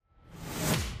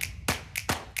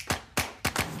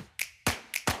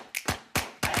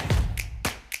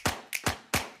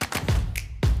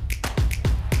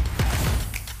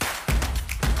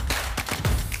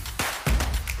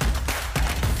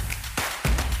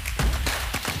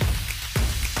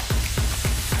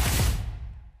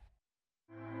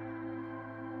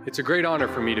It's a great honor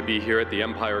for me to be here at the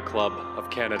Empire Club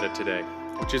of Canada today,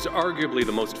 which is arguably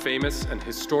the most famous and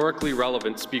historically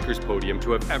relevant speakers podium to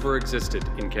have ever existed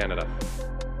in Canada.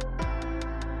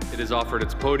 It has offered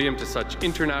its podium to such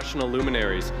international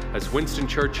luminaries as Winston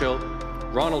Churchill,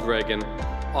 Ronald Reagan,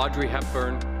 Audrey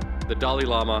Hepburn, the Dalai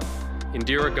Lama,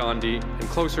 Indira Gandhi, and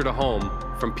closer to home,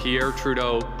 from Pierre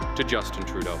Trudeau to Justin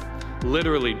Trudeau.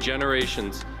 Literally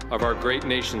generations of our great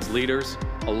nation's leaders,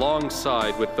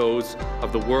 alongside with those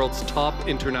of the world's top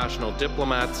international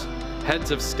diplomats, heads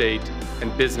of state,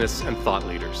 and business and thought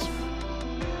leaders.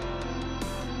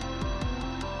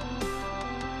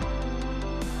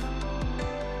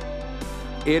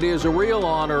 It is a real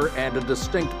honor and a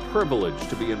distinct privilege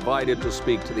to be invited to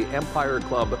speak to the Empire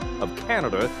Club of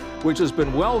Canada, which has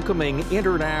been welcoming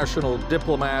international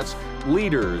diplomats,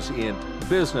 leaders in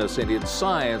business and in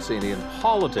science and in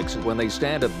politics. When they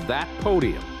stand at that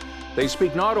podium, they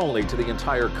speak not only to the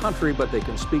entire country, but they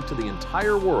can speak to the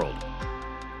entire world.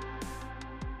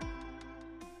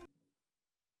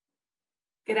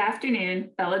 Good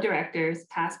afternoon, fellow directors,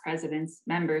 past presidents,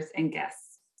 members, and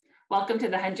guests. Welcome to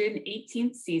the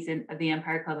 118th season of the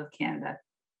Empire Club of Canada.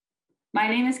 My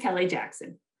name is Kelly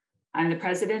Jackson. I'm the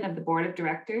president of the board of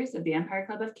directors of the Empire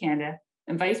Club of Canada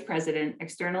and vice president,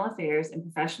 external affairs and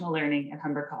professional learning at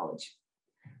Humber College.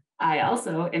 I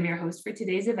also am your host for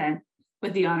today's event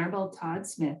with the Honorable Todd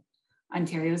Smith,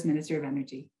 Ontario's Minister of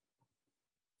Energy.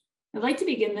 I'd like to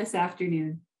begin this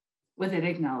afternoon with an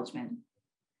acknowledgement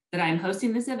that I'm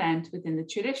hosting this event within the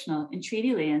traditional and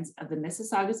treaty lands of the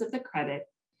Mississaugas of the Credit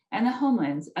and the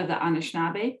homelands of the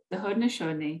Anishinaabe, the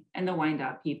Haudenosaunee, and the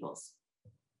Wyandot peoples.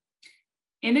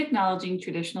 In acknowledging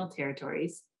traditional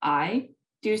territories, I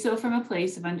do so from a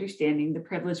place of understanding the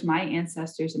privilege my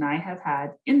ancestors and I have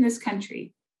had in this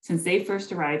country since they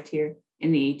first arrived here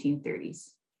in the 1830s.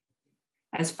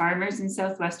 As farmers in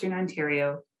southwestern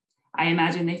Ontario, I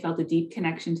imagine they felt a deep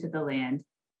connection to the land,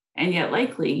 and yet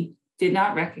likely did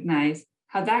not recognize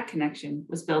how that connection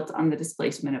was built on the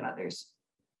displacement of others.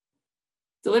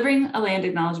 Delivering a land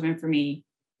acknowledgement for me,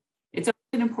 it's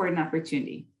an important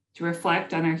opportunity to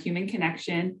reflect on our human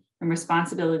connection and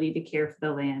responsibility to care for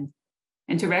the land,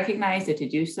 and to recognize that to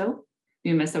do so,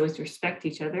 we must always respect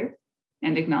each other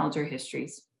and acknowledge our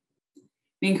histories.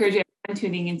 We encourage everyone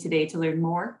tuning in today to learn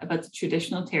more about the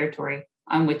traditional territory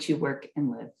on which you work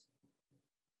and live.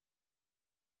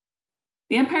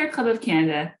 The Empire Club of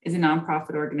Canada is a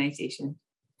nonprofit organization.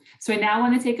 So I now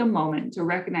want to take a moment to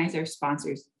recognize our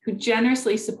sponsors who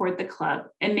generously support the club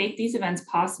and make these events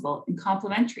possible and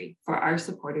complimentary for our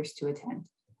supporters to attend.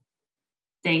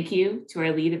 Thank you to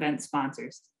our lead event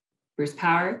sponsors, Bruce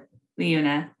Power,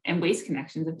 LiUNA, and Waste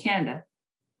Connections of Canada.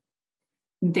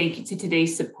 And thank you to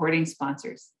today's supporting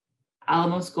sponsors,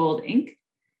 Alamos Gold Inc.,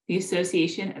 the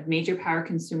Association of Major Power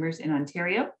Consumers in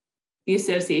Ontario, the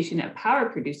Association of Power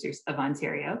Producers of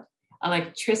Ontario,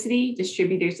 Electricity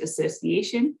Distributors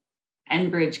Association,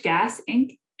 Enbridge Gas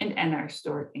Inc., and NR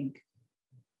Store Inc.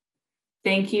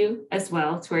 Thank you as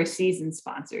well to our season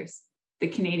sponsors, the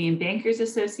Canadian Bankers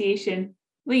Association,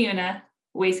 LiUNA,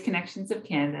 Waste Connections of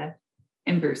Canada,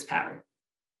 and Bruce Power.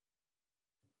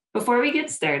 Before we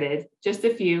get started, just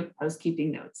a few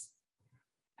housekeeping notes.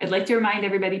 I'd like to remind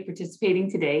everybody participating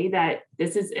today that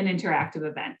this is an interactive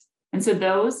event. And so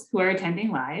those who are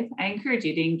attending live, I encourage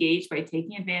you to engage by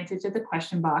taking advantage of the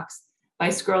question box by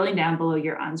scrolling down below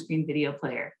your on-screen video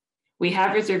player. We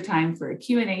have reserved time for a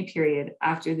Q&A period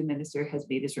after the minister has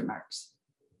made his remarks.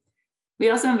 We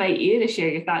also invite you to share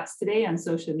your thoughts today on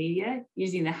social media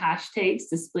using the hashtags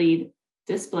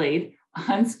displayed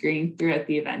on screen throughout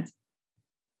the event.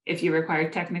 If you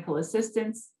require technical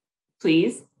assistance,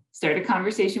 please start a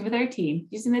conversation with our team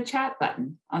using the chat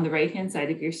button on the right-hand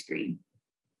side of your screen.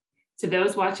 To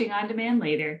those watching on demand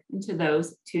later, and to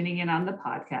those tuning in on the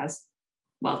podcast,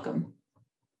 welcome.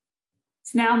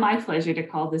 It's now my pleasure to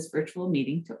call this virtual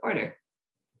meeting to order.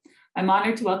 I'm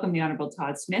honored to welcome the Honorable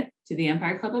Todd Smith to the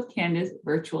Empire Club of Canada's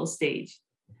virtual stage.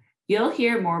 You'll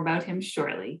hear more about him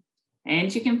shortly,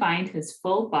 and you can find his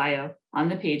full bio on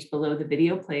the page below the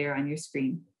video player on your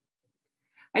screen.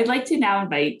 I'd like to now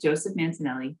invite Joseph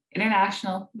Mancinelli,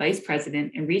 International Vice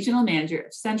President and Regional Manager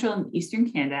of Central and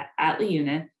Eastern Canada at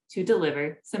LiUNA, to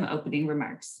deliver some opening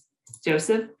remarks.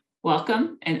 Joseph,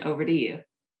 welcome, and over to you.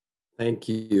 Thank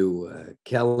you,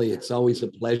 Kelly. It's always a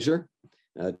pleasure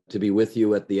to be with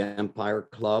you at the Empire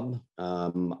Club.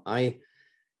 I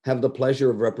have the pleasure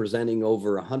of representing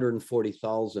over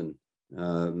 140,000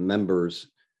 members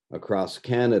across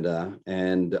Canada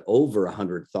and over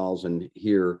 100,000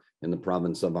 here in the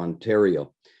province of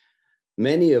Ontario.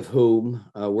 many of whom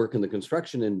work in the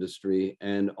construction industry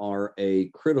and are a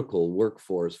critical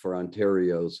workforce for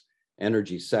Ontario's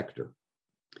energy sector.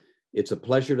 It's a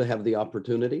pleasure to have the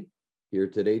opportunity here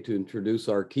today to introduce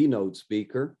our keynote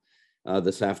speaker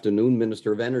this afternoon,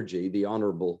 Minister of Energy, the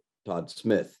Honorable Todd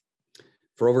Smith.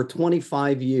 For over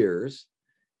 25 years,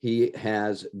 he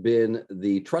has been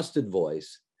the trusted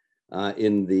voice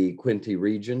in the Quinte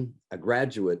region, a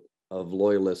graduate of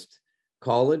Loyalist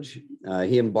College.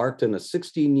 He embarked on a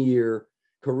 16-year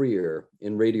career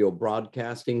in radio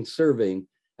broadcasting, serving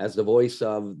as the voice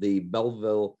of the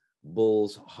Belleville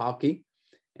Bulls hockey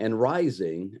and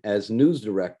rising as news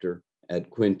director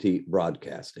at Quinte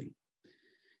Broadcasting.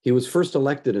 He was first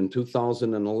elected in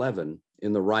 2011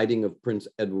 in the riding of Prince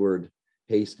Edward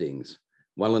Hastings.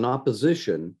 While in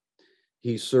opposition,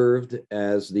 he served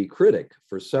as the critic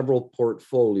for several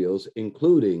portfolios,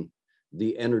 including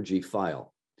the Energy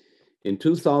File. In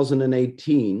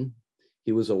 2018,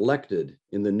 he was elected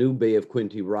in the new Bay of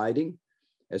Quinte riding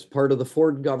as part of the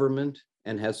Ford government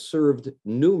and has served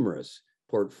numerous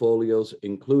portfolios,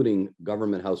 including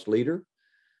Government House Leader,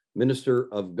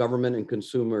 Minister of Government and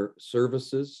Consumer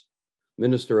Services,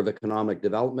 Minister of Economic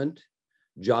Development,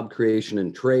 Job Creation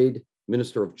and Trade,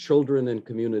 Minister of Children and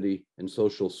Community and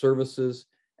Social Services,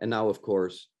 and now, of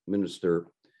course, Minister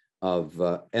of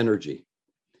Energy.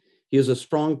 He is a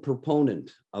strong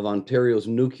proponent of Ontario's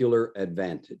nuclear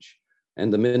advantage,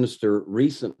 and the minister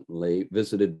recently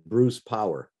visited Bruce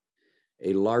Power,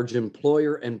 a large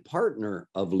employer and partner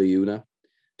of LiUNA,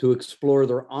 to explore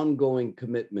their ongoing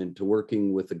commitment to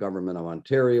working with the Government of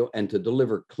Ontario and to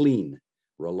deliver clean,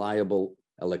 reliable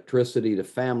electricity to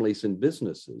families and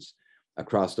businesses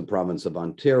across the province of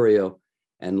Ontario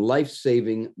and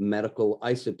life-saving medical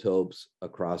isotopes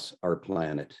across our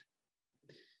planet.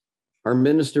 Our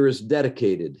minister is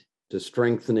dedicated to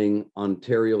strengthening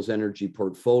Ontario's energy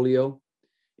portfolio,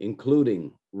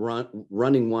 including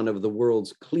running one of the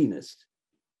world's cleanest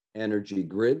energy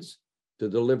grids to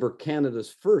deliver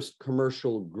Canada's first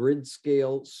commercial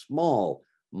grid-scale small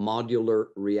modular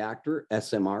reactor,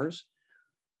 SMRs,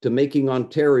 to making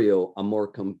Ontario a more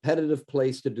competitive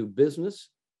place to do business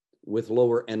with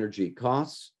lower energy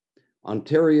costs.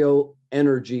 Ontario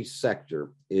energy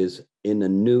sector is in a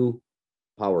new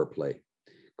power play,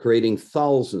 creating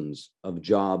thousands of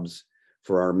jobs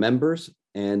for our members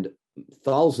and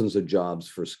thousands of jobs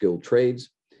for skilled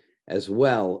trades, as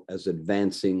well as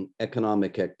advancing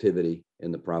economic activity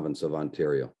in the province of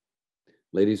Ontario.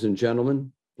 Ladies and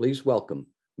gentlemen, please welcome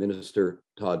Minister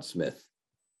Todd Smith.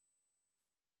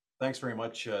 Thanks very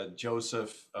much,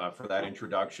 Joseph, for that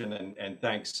introduction, and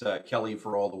thanks, Kelly,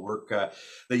 for all the work that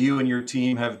you and your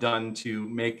team have done to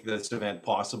make this event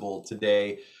possible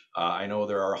today. I know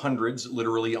there are hundreds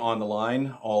literally on the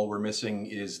line. All we're missing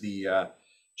is the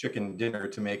chicken dinner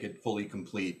to make it fully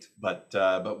complete, but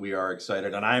we are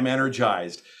excited, and I'm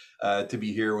energized to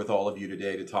be here with all of you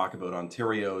today to talk about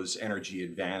Ontario's energy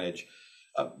advantage.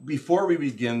 Before we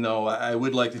begin, though, I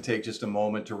would like to take just a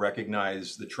moment to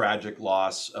recognize the tragic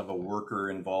loss of a worker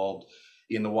involved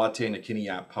in the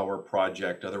Watay-Nakiniyat Power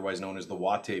Project, otherwise known as the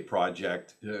Watay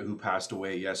Project, who passed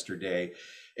away yesterday.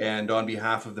 And on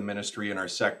behalf of the ministry and our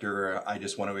sector, I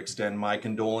just want to extend my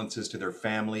condolences to their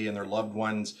family and their loved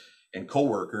ones and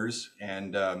co-workers,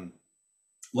 and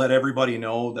let everybody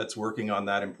know that's working on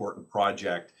that important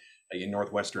project in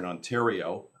Northwestern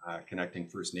Ontario, connecting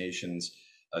First Nations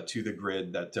to the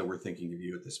grid, that we're thinking of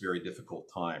you at this very difficult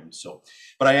time. So,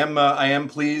 but I am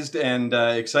pleased and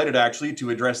excited actually to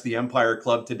address the Empire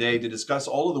Club today to discuss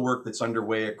all of the work that's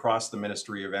underway across the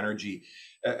Ministry of Energy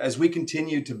as we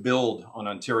continue to build on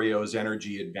Ontario's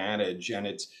energy advantage. And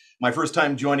it's my first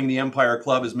time joining the Empire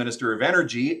Club as Minister of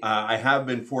Energy. I have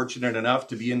been fortunate enough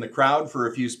to be in the crowd for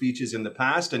a few speeches in the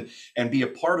past and be a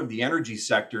part of the energy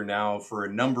sector now for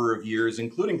a number of years,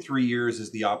 including 3 years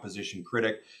as the opposition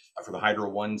critic for the Hydro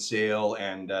One sale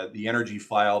and the Energy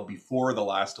File before the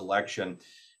last election.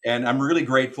 And I'm really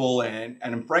grateful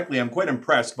and frankly, I'm quite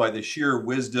impressed by the sheer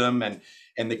wisdom and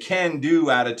the can-do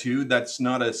attitude. That's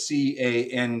not a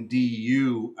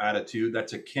C-A-N-D-U attitude,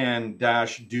 that's a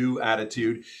can-do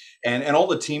attitude. And all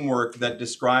the teamwork that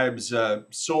describes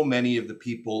so many of the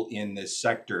people in this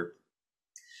sector.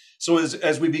 So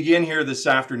as we begin here this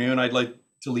afternoon, I'd like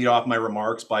to lead off my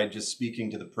remarks by just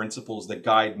speaking to the principles that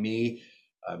guide me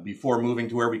before moving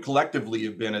to where we collectively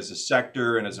have been as a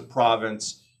sector and as a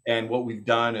province, and what we've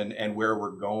done and where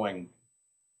we're going.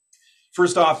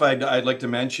 First off, I'd like to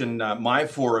mention my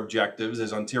 4 objectives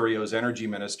as Ontario's Energy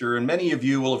Minister, and many of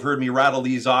you will have heard me rattle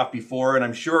these off before, and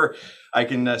I'm sure I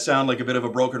can sound like a bit of a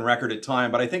broken record at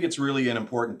times, but I think it's really an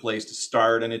important place to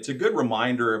start, and it's a good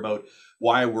reminder about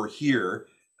why we're here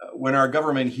When our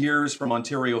government hears from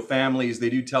Ontario families, they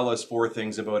do tell us four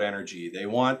things about energy. They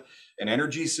want an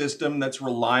energy system that's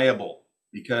reliable,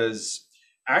 because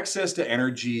access to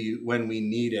energy when we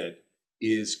need it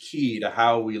is key to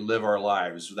how we live our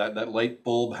lives. That light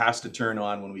bulb has to turn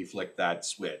on when we flick that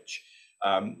switch.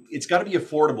 It's got to be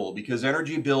affordable, because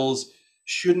energy bills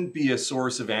shouldn't be a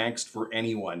source of angst for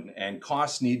anyone, and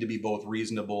costs need to be both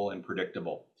reasonable and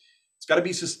predictable. It's got to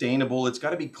be sustainable. It's got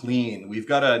to be clean. We've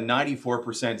got a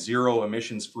 94% zero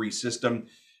emissions free system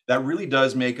that really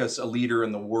does make us a leader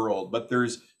in the world, but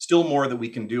there's still more that we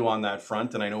can do on that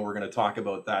front. And I know we're going to talk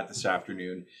about that this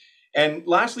afternoon. And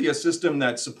lastly, a system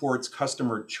that supports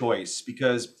customer choice,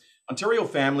 because Ontario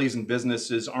families and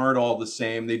businesses aren't all the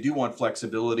same. They do want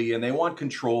flexibility, and they want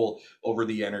control over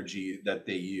the energy that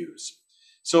they use.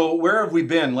 So where have we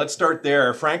been? Let's start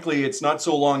there. Frankly, it's not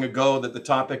so long ago that the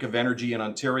topic of energy in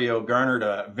Ontario garnered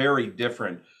a very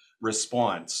different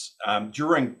response.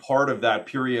 During part of that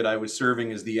period, I was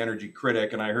serving as the energy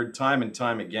critic, and I heard time and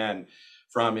time again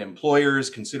from employers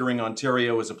considering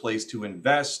Ontario as a place to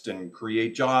invest and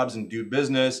create jobs and do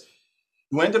business,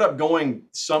 who ended up going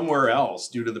somewhere else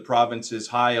due to the province's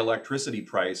high electricity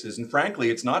prices. And frankly,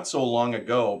 it's not so long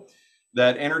ago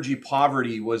that energy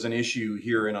poverty was an issue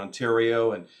here in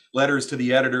Ontario, and letters to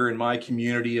the editor in my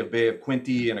community of Bay of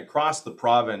Quinte and across the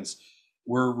province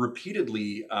were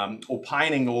repeatedly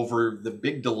opining over the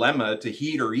big dilemma to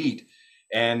heat or eat.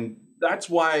 And that's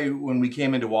why when we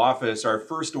came into office, our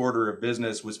first order of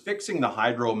business was fixing the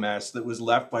hydro mess that was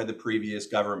left by the previous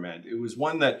government. It was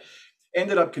one that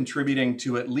ended up contributing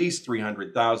to at least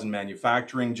 300,000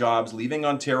 manufacturing jobs leaving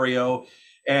Ontario.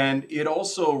 And it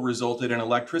also resulted in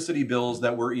electricity bills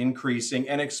that were increasing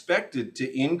and expected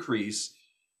to increase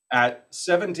at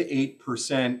 7 to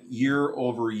 8% year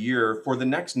over year for the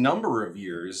next number of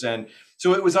years. And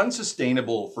so it was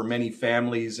unsustainable for many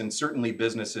families and certainly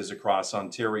businesses across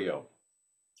Ontario.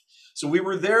 So we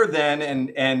were there then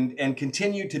and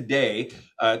continue today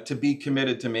to be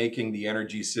committed to making the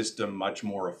energy system much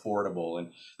more affordable.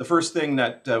 And the first thing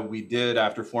that we did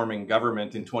after forming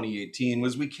government in 2018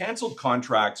 was we canceled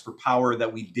contracts for power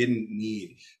that we didn't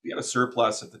need. We had a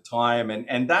surplus at the time,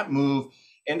 and that move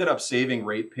ended up saving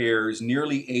ratepayers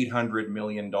nearly $800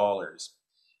 million.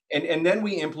 And then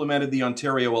we implemented the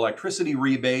Ontario electricity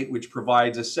rebate, which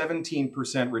provides a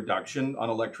 17% reduction on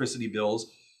electricity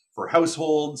bills for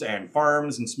households and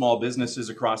farms and small businesses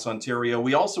across Ontario.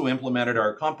 We also implemented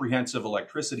our comprehensive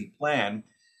electricity plan,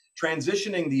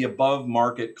 transitioning the above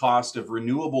market cost of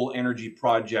renewable energy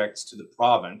projects to the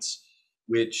province,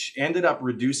 which ended up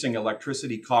reducing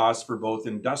electricity costs for both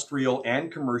industrial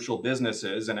and commercial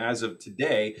businesses. And as of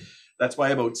today, that's by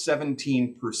about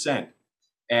 17%.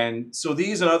 And so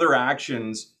these and other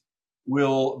actions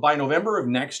will, by November of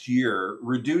next year,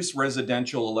 reduce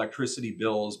residential electricity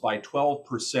bills by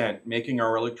 12%, making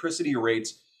our electricity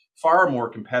rates far more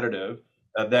competitive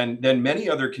than many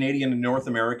other Canadian and North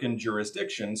American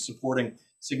jurisdictions, supporting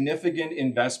significant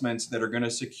investments that are going to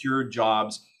secure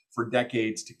jobs for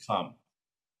decades to come.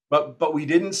 But we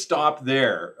didn't stop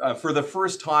there. For the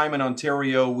first time in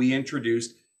Ontario, we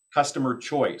introduced customer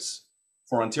choice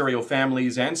for Ontario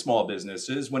families and small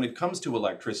businesses when it comes to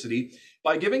electricity,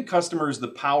 by giving customers the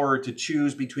power to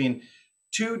choose between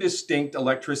two distinct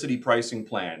electricity pricing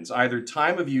plans, either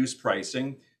time of use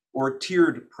pricing or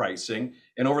tiered pricing.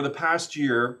 And over the past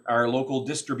year, our local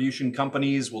distribution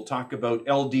companies, we'll talk about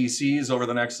LDCs over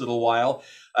the next little while,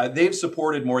 they've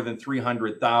supported more than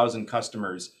 300,000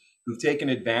 customers who've taken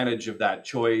advantage of that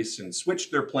choice and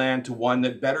switched their plan to one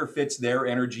that better fits their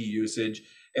energy usage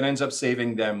and ends up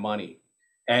saving them money.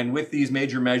 And with these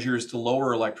major measures to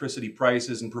lower electricity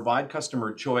prices and provide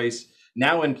customer choice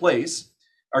now in place,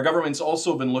 our government's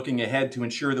also been looking ahead to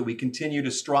ensure that we continue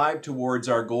to strive towards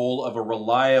our goal of a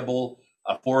reliable,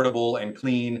 affordable, and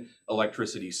clean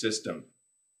electricity system.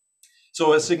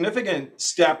 So a significant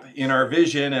step in our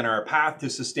vision and our path to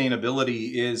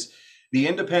sustainability is the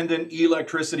Independent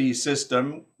Electricity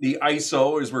System, the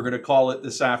ISO, as we're going to call it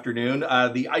this afternoon,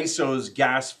 the ISO's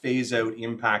Gas Phase-Out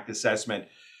Impact Assessment,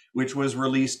 which was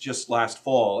released just last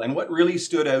fall. And what really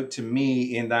stood out to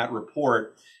me in that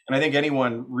report, and I think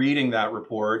anyone reading that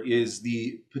report, is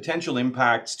the potential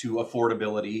impacts to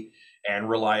affordability and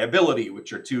reliability,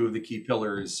 which are two of the key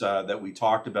pillars that we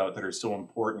talked about that are so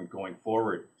important going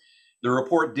forward. The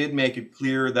report did make it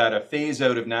clear that a phase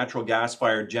out of natural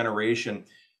gas-fired generation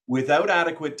without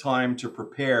adequate time to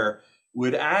prepare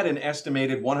would add an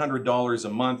estimated $100 a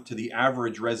month to the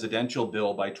average residential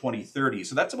bill by 2030.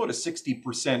 So that's about a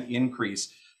 60%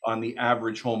 increase on the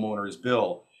average homeowner's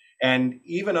bill. And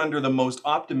even under the most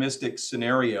optimistic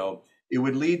scenario, it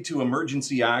would lead to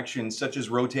emergency actions such as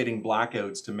rotating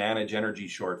blackouts to manage energy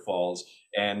shortfalls.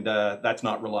 And that's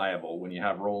not reliable when you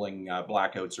have rolling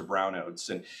blackouts or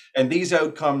brownouts. And these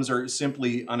outcomes are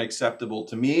simply unacceptable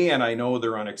to me, and I know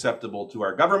they're unacceptable to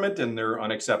our government, and they're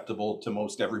unacceptable to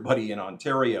most everybody in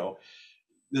Ontario.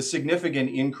 The significant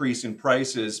increase in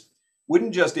prices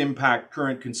wouldn't just impact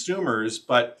current consumers,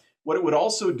 but what it would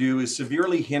also do is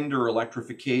severely hinder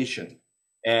electrification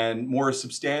and more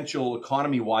substantial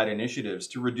economy-wide initiatives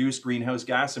to reduce greenhouse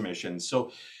gas emissions.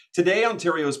 So today,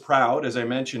 Ontario is proud, as I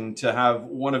mentioned, to have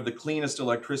one of the cleanest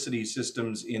electricity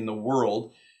systems in the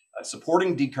world,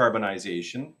 supporting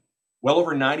decarbonization. Well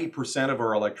over 90% of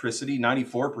our electricity,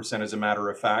 94% as a matter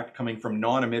of fact, coming from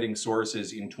non-emitting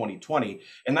sources in 2020.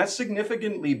 And that's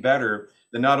significantly better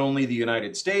than not only the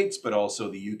United States, but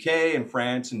also the UK and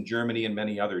France and Germany and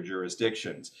many other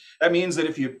jurisdictions. That means that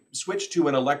if you switch to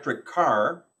an electric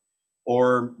car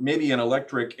or maybe an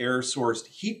electric air-sourced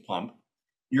heat pump,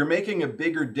 you're making a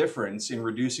bigger difference in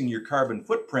reducing your carbon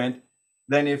footprint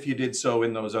than if you did so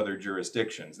in those other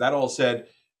jurisdictions. That all said,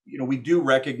 we do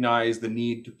recognize the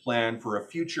need to plan for a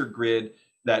future grid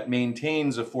that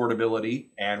maintains affordability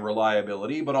and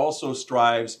reliability, but also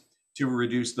strives to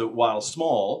reduce the, while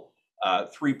small,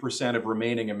 3% of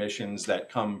remaining emissions that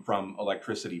come from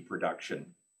electricity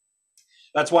production.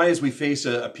 That's why as we face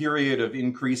a period of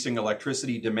increasing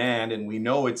electricity demand, and we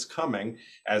know it's coming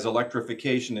as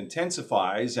electrification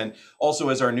intensifies, and also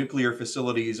as our nuclear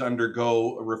facilities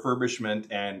undergo refurbishment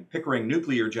and Pickering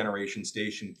Nuclear Generation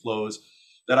Station close,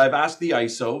 that I've asked the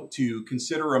ISO to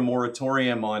consider a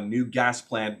moratorium on new gas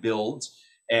plant builds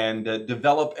and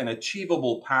develop an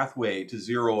achievable pathway to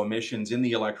zero emissions in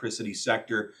the electricity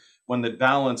sector, one that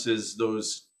balances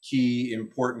those key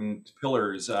important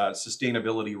pillars,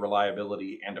 sustainability,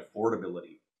 reliability, and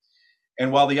affordability.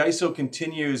 And while the ISO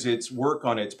continues its work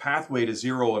on its pathway to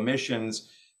zero emissions,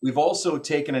 we've also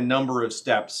taken a number of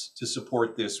steps to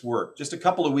support this work. Just a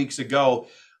couple of weeks ago,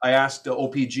 I asked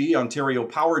OPG, Ontario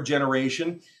Power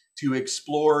Generation, to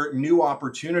explore new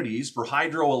opportunities for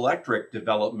hydroelectric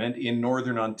development in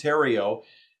Northern Ontario.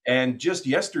 And just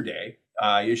yesterday,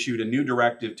 I issued a new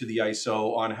directive to the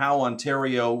ISO on how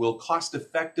Ontario will cost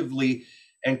effectively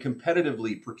and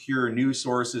competitively procure new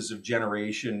sources of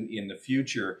generation in the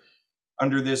future.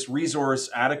 Under this resource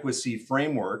adequacy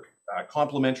framework,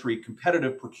 complementary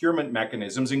competitive procurement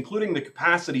mechanisms, including the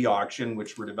capacity auction,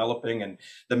 which we're developing, and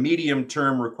the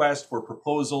medium-term request for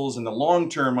proposals and the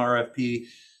long-term RFP,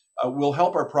 will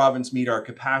help our province meet our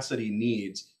capacity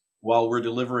needs while we're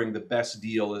delivering the best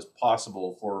deal as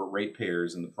possible for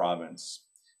ratepayers in the province.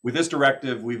 With this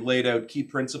directive, we've laid out key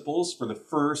principles for the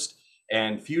first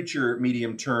and future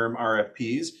medium-term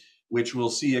RFPs, which will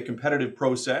see a competitive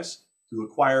process to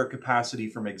acquire capacity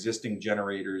from existing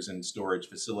generators and storage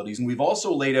facilities. And we've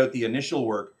also laid out the initial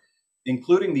work,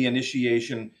 including the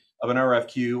initiation of an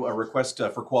RFQ, a request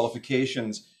for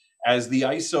qualifications, as the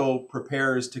ISO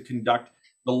prepares to conduct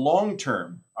the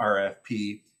long-term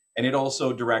RFP, and it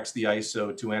also directs the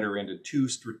ISO to enter into 2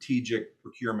 strategic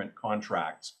procurement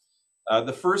contracts.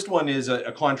 The first one is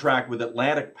a contract with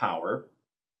Atlantic Power,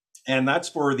 and that's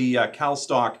for the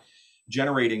Calstock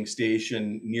generating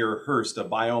station near Hearst, a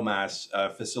biomass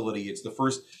facility. It's the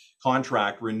first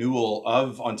contract renewal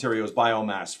of Ontario's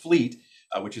biomass fleet,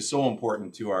 which is so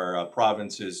important to our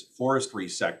province's forestry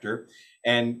sector.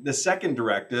 And the second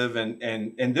directive,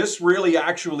 and this really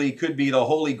actually could be the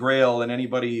holy grail, and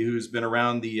anybody who's been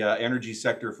around the energy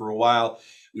sector for a while,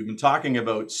 we've been talking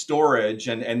about storage,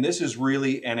 and this is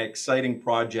really an exciting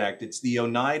project. It's the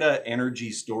Oneida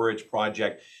Energy Storage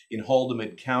Project in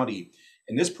Haldimand County.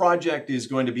 And this project is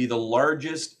going to be the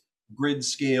largest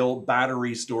grid-scale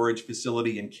battery storage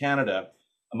facility in Canada,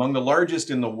 among the largest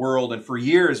in the world. And for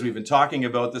years, we've been talking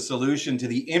about the solution to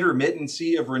the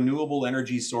intermittency of renewable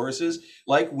energy sources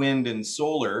like wind and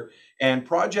solar, and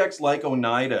projects like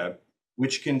Oneida,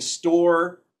 which can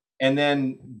store and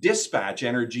then dispatch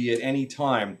energy at any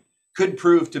time, could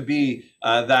prove to be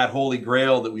that holy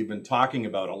grail that we've been talking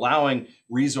about, allowing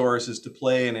resources to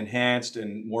play an enhanced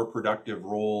and more productive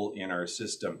role in our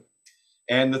system.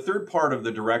 And the third part of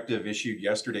the directive issued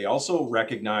yesterday also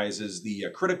recognizes the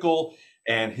critical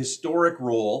and historic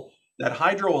role that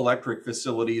hydroelectric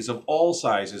facilities of all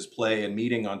sizes play in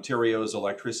meeting Ontario's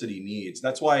electricity needs.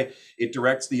 That's why it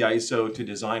directs the ISO to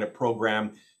design a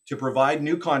program to provide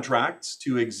new contracts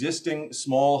to existing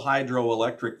small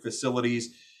hydroelectric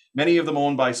facilities, many of them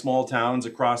owned by small towns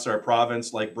across our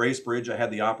province, like Bracebridge. I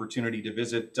had the opportunity to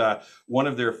visit one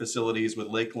of their facilities with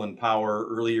Lakeland Power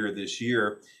earlier this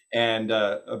year, and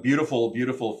a beautiful,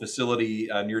 beautiful facility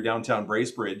near downtown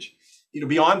Bracebridge.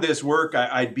 beyond this work,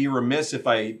 I'd be remiss if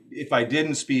I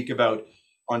didn't speak about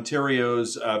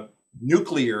Ontario's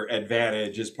nuclear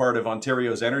advantage as part of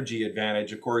Ontario's energy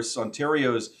advantage. Of course,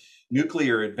 Ontario's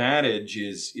nuclear advantage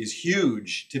is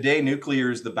huge. Today,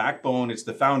 nuclear is the backbone, it's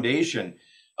the foundation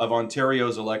of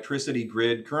Ontario's electricity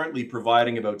grid, currently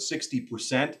providing about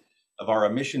 60% of our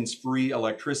emissions-free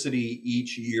electricity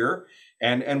each year.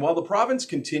 And while the province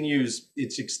continues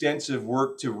its extensive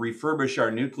work to refurbish our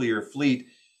nuclear fleet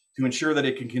to ensure that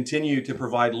it can continue to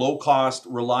provide low-cost,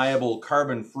 reliable,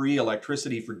 carbon-free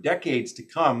electricity for decades to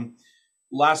come,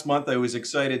 last month I was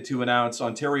excited to announce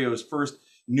Ontario's first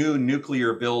new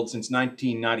nuclear build since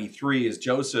 1993, as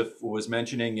Joseph was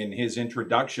mentioning in his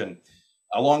introduction.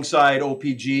 Alongside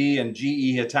OPG and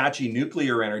GE Hitachi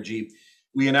Nuclear Energy,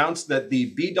 we announced that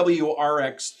the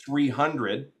BWRX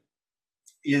 300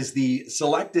 is the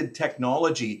selected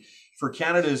technology for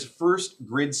Canada's first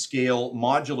grid-scale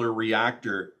modular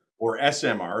reactor, or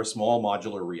SMR, Small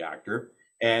Modular Reactor.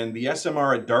 And the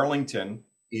SMR at Darlington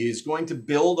is going to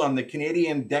build on the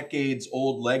Canadian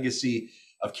decades-old legacy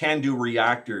of CANDU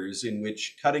reactors, in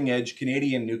which cutting-edge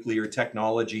Canadian nuclear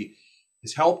technology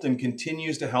has helped and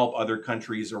continues to help other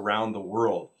countries around the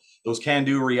world. Those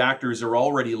CANDU reactors are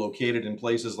already located in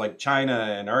places like China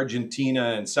and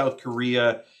Argentina and South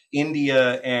Korea,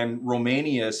 India and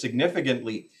Romania,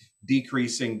 significantly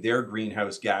decreasing their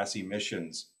greenhouse gas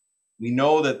emissions. We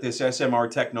know that this SMR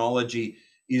technology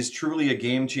is truly a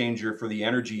game changer for the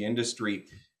energy industry.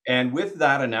 And with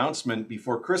that announcement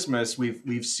before Christmas,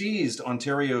 we've seized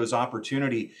Ontario's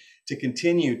opportunity to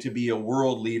continue to be a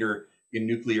world leader in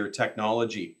nuclear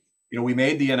technology. We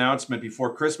made the announcement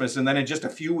before Christmas, and then in just a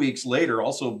few weeks later,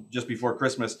 also just before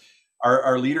Christmas,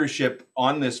 our leadership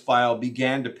on this file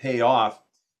began to pay off,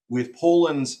 with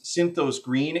Poland's Synthos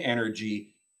Green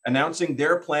Energy announcing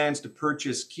their plans to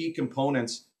purchase key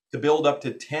components to build up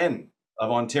to 10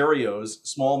 of Ontario's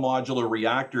small modular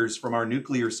reactors from our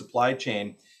nuclear supply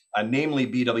chain, namely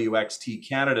BWXT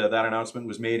Canada. That announcement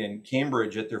was made in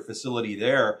Cambridge at their facility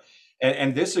there.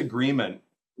 And this agreement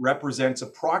represents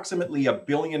approximately $1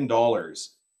 billion.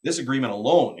 This agreement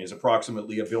alone is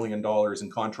approximately $1 billion in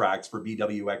contracts for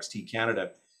BWXT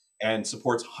Canada, and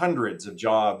supports hundreds of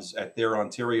jobs at their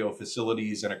Ontario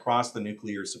facilities and across the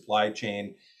nuclear supply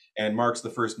chain, and marks the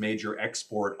first major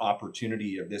export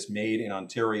opportunity of this made in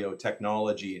Ontario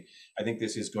technology. I think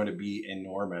this is going to be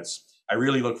enormous. I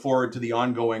really look forward to the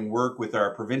ongoing work with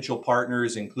our provincial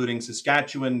partners, including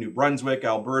Saskatchewan, New Brunswick,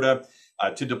 Alberta,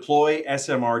 to deploy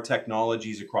SMR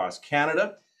technologies across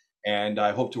Canada. And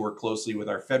I hope to work closely with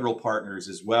our federal partners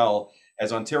as well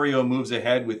as Ontario moves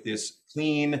ahead with this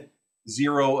clean,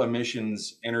 zero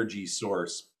emissions energy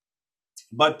source.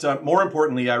 But more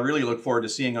importantly, I really look forward to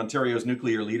seeing Ontario's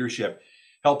nuclear leadership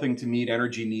helping to meet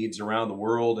energy needs around the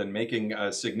world and making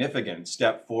a significant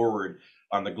step forward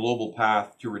on the global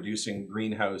path to reducing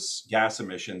greenhouse gas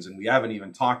emissions. And we haven't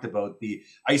even talked about the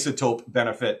isotope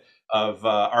benefit of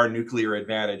our nuclear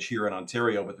advantage here in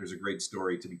Ontario, but there's a great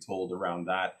story to be told around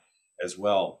that as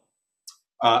well.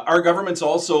 Our government's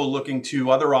also looking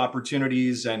to other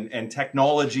opportunities and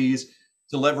technologies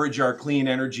to leverage our clean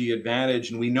energy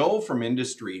advantage. And we know from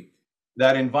industry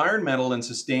that environmental and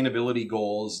sustainability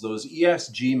goals, those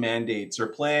ESG mandates, are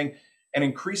playing an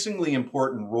increasingly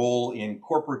important role in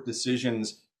corporate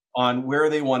decisions on where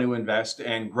they want to invest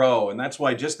and grow. And that's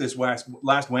why just this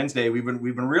last Wednesday, we've been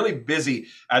really busy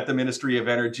at the Ministry of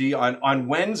Energy. On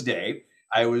Wednesday,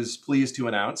 I was pleased to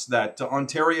announce that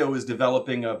Ontario is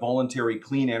developing a voluntary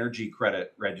clean energy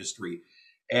credit registry.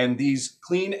 And these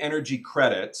clean energy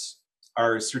credits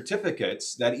are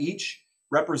certificates that each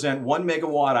represent 1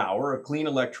 megawatt hour of clean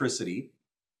electricity.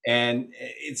 And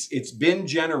it's been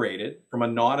generated from a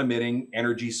non-emitting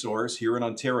energy source here in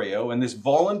Ontario. And this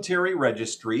voluntary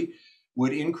registry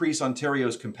would increase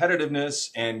Ontario's competitiveness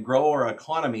and grow our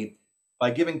economy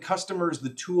by giving customers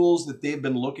the tools that they've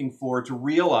been looking for to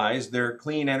realize their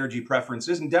clean energy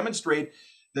preferences and demonstrate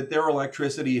that their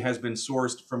electricity has been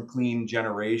sourced from clean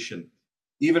generation.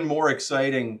 Even more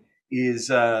exciting is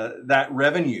that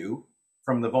revenue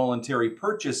from the voluntary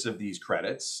purchase of these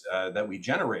credits that we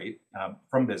generate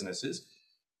from businesses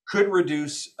could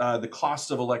reduce the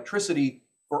cost of electricity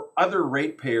for other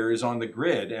ratepayers on the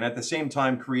grid, and at the same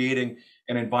time creating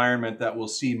an environment that will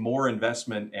see more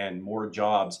investment and more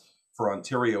jobs for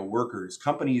Ontario workers.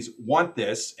 Companies want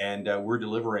this, and we're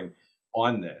delivering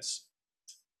on this.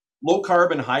 Low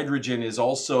carbon hydrogen is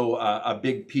also a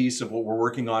big piece of what we're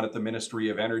working on at the Ministry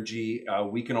of Energy.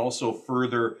 We can also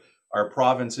further our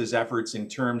province's efforts in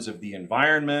terms of the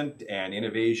environment and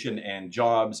innovation and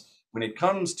jobs when it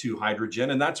comes to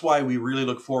hydrogen. And that's why we really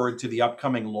look forward to the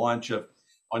upcoming launch of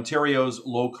Ontario's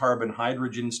low carbon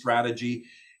hydrogen strategy.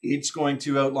 It's going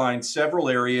to outline several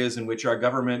areas in which our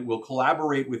government will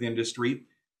collaborate with industry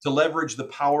to leverage the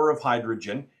power of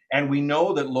hydrogen. And we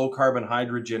know that low carbon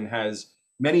hydrogen has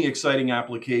many exciting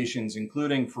applications,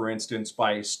 including, for instance,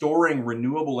 by storing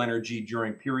renewable energy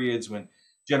during periods when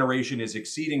generation is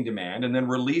exceeding demand and then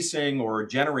releasing or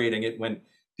generating it when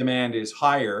demand is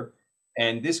higher.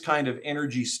 And this kind of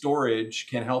energy storage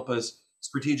can help us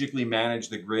strategically manage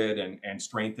the grid and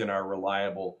strengthen our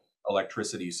reliable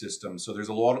electricity system. So there's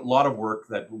a lot of work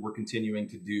that we're continuing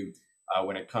to do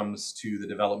when it comes to the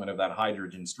development of that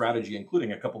hydrogen strategy,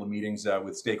 including a couple of meetings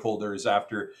with stakeholders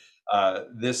after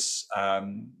this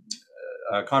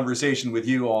conversation with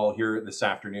you all here this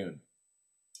afternoon.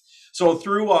 So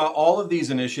through all of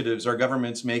these initiatives, our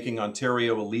government's making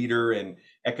Ontario a leader in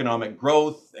economic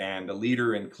growth and a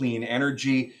leader in clean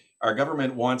energy. Our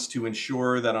government wants to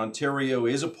ensure that Ontario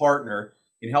is a partner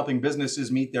in helping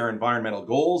businesses meet their environmental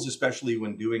goals, especially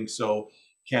when doing so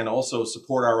can also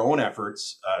support our own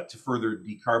efforts to further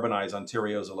decarbonize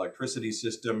Ontario's electricity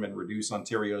system and reduce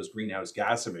Ontario's greenhouse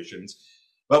gas emissions.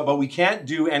 But we can't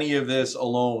do any of this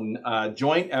alone.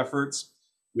 Joint efforts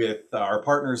with our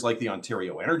partners like the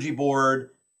Ontario Energy Board,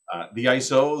 the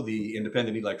ISO, the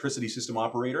Independent Electricity System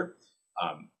Operator,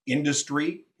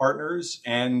 industry partners,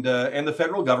 and the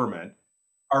federal government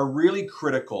are really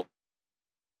critical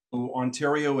to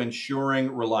Ontario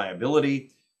ensuring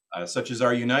reliability, such as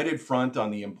our united front on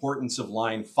the importance of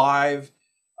Line 5,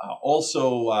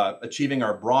 also achieving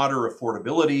our broader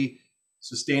affordability,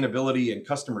 sustainability, and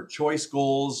customer choice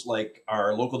goals, like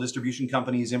our local distribution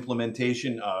company's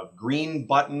implementation of Green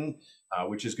Button,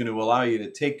 which is going to allow you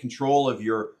to take control of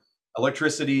your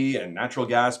electricity and natural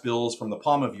gas bills from the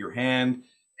palm of your hand,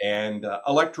 and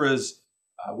Electra's,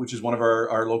 which is one of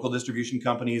our local distribution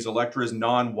companies, Electra's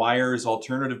non-wires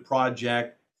alternative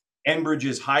project,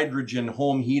 Enbridge's hydrogen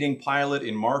home heating pilot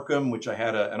in Markham, which I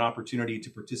had an opportunity to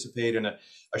participate in a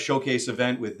showcase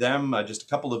event with them just a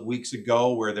couple of weeks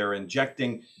ago, where they're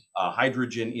injecting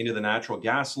hydrogen into the natural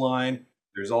gas line.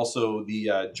 There's also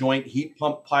the joint heat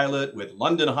pump pilot with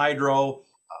London Hydro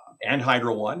and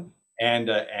Hydro One, and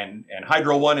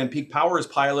Hydro One and Peak Power's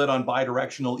pilot on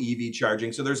bidirectional EV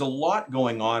charging. So there's a lot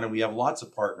going on, and we have lots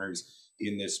of partners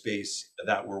in this space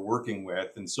that we're working with.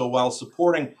 And so while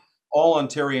supporting all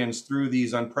Ontarians through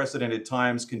these unprecedented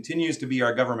times continues to be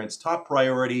our government's top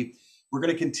priority, we're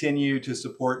going to continue to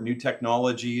support new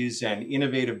technologies and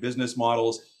innovative business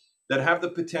models that have the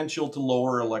potential to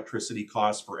lower electricity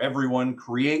costs for everyone,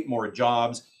 create more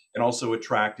jobs, and also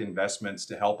attract investments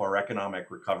to help our economic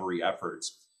recovery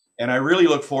efforts. And I really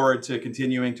look forward to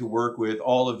continuing to work with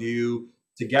all of you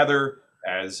together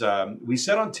as we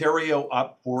set Ontario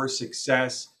up for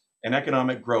success and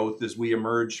economic growth as we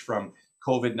emerge from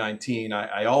COVID-19.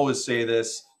 I always say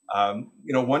this,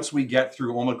 once we get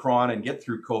through Omicron and get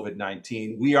through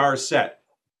COVID-19, we are set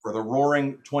for the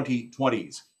roaring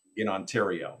 2020s in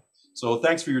Ontario. So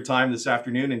thanks for your time this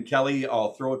afternoon. And Kelly,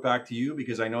 I'll throw it back to you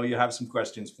because I know you have some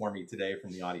questions for me today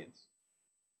from the audience.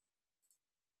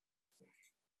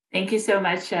 Thank you so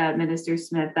much, Minister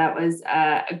Smith. That was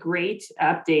a great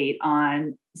update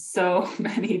on so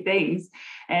many things.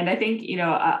 And I think,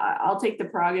 I'll take the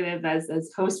prerogative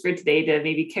as host for today to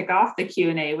maybe kick off the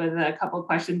Q&A with a couple of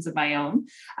questions of my own.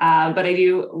 But I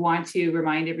do want to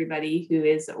remind everybody who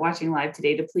is watching live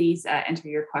today to please enter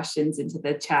your questions into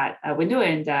the chat window.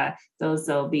 And those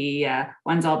will be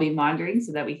ones I'll be monitoring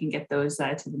so that we can get those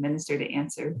to the minister to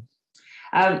answer.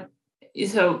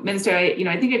 So, Minister, I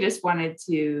think I just wanted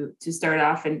to start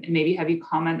off and maybe have you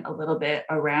comment a little bit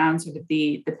around sort of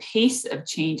the pace of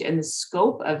change and the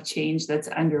scope of change that's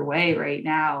underway right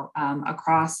now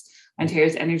across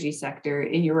Ontario's energy sector.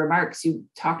 In your remarks, you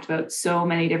talked about so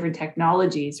many different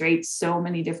technologies, right? So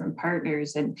many different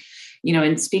partners. And,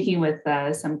 in speaking with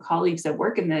some colleagues that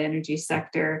work in the energy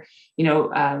sector,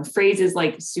 phrases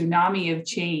like tsunami of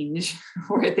change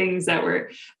were things that were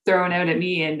thrown out at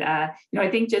me. And, I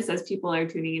think just as people are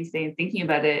tuning in today and thinking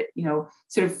about it,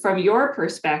 sort of from your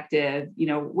perspective,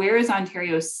 where is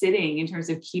Ontario sitting in terms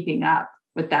of keeping up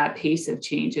with that pace of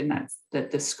change and that's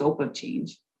the scope of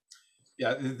change?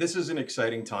 Yeah, this is an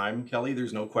exciting time, Kelly.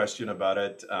 There's no question about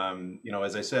it.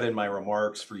 As I said in my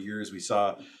remarks, for years we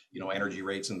saw, energy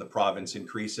rates in the province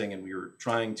increasing, and we were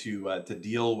trying to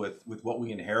deal with what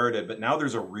we inherited. But now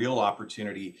there's a real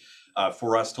opportunity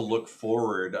for us to look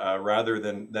forward rather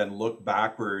than look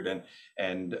backward.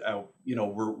 And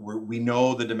we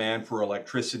know the demand for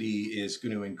electricity is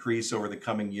going to increase over the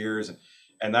coming years.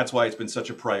 And that's why it's been such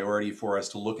a priority for us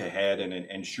to look ahead and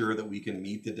ensure that we can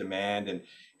meet the demand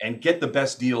and get the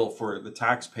best deal for the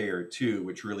taxpayer too,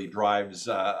 which really drives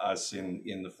us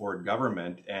in the Ford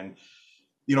government. And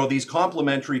these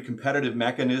complementary competitive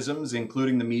mechanisms,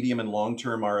 including the medium and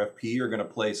long-term RFP, are going to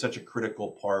play such a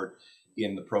critical part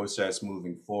in the process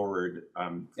moving forward.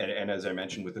 And as I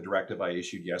mentioned with the directive I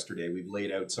issued yesterday, we've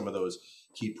laid out some of those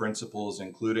key principles,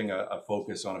 including a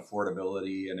focus on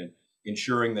affordability and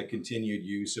ensuring the continued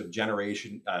use of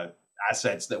generation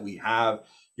assets that we have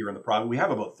here in the province. We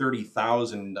have about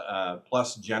 30,000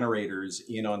 plus generators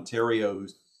in Ontario,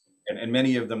 and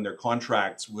many of them, their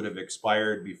contracts would have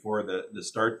expired before the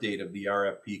start date of the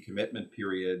RFP commitment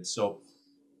period. So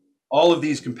all of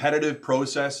these competitive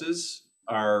processes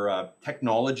are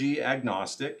technology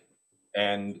agnostic,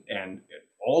 and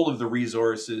all of the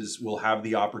resources will have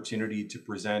the opportunity to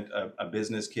present a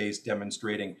business case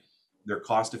demonstrating their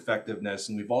cost effectiveness.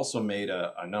 And we've also made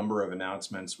a number of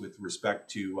announcements with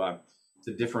respect to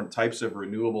different types of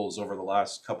renewables over the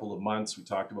last couple of months. We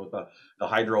talked about the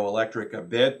hydroelectric a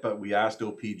bit, but we asked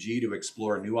OPG to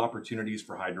explore new opportunities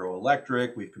for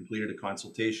hydroelectric. We've completed a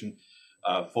consultation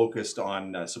focused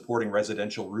on supporting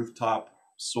residential rooftop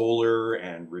solar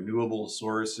and renewable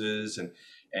sources,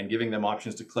 and giving them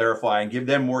options to clarify and give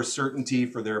them more certainty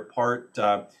for their part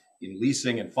in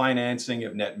leasing and financing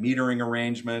of net metering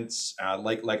arrangements,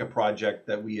 like a project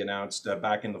that we announced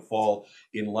back in the fall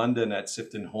in London at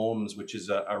Sifton Homes, which is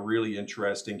a really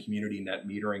interesting community net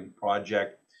metering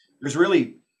project. There's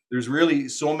really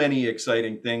so many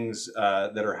exciting things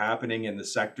that are happening in the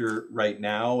sector right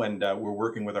now, and we're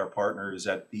working with our partners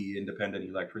at the Independent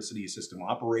Electricity System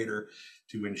Operator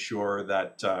to ensure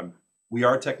that we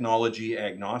are technology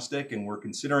agnostic, and we're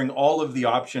considering all of the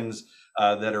options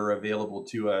that are available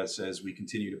to us as we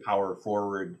continue to power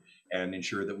forward and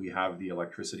ensure that we have the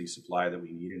electricity supply that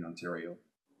we need in Ontario.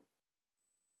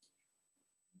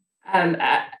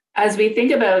 As we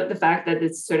think about the fact that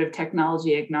it's sort of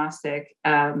technology agnostic,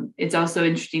 it's also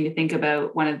interesting to think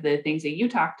about one of the things that you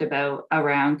talked about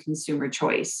around consumer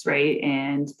choice, right?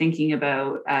 And thinking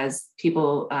about as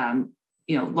people,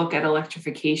 look at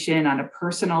electrification on a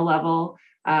personal level,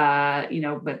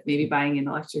 but maybe buying an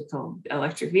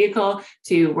electric vehicle,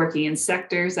 to working in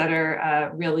sectors that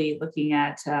are really looking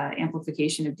at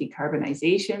amplification of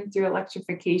decarbonization through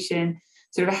electrification.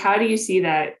 Sort of how do you see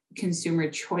that consumer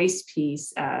choice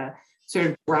piece sort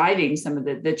of driving some of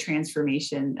the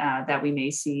transformation that we may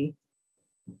see?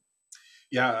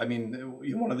 Yeah, I mean,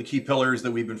 one of the key pillars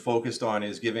that we've been focused on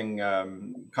is giving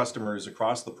customers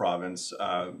across the province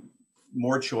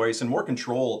more choice and more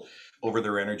control over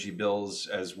their energy bills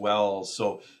as well.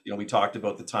 So, we talked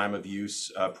about the time of use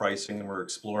pricing, and we're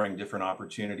exploring different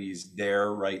opportunities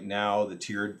there right now. The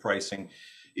tiered pricing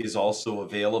is also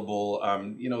available.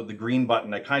 The green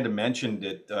button, I kind of mentioned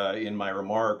it in my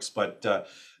remarks, but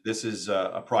this is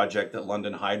a project that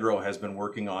London Hydro has been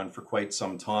working on for quite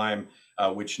some time,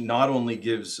 which not only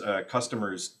gives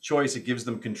customers choice, it gives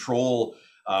them control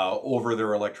over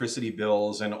their electricity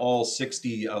bills. And all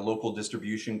 60 local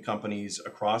distribution companies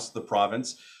across the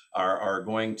province are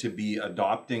going to be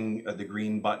adopting the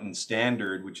green button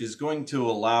standard, which is going to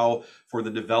allow for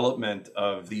the development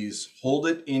of these hold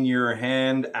it in your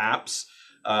hand apps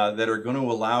that are going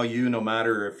to allow you, no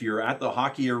matter if you're at the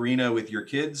hockey arena with your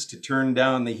kids, to turn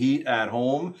down the heat at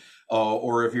home,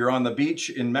 or if you're on the beach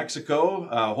in Mexico,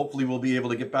 hopefully we'll be able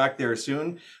to get back there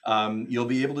soon. You'll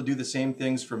be able to do the same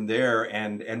things from there.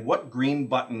 And what Green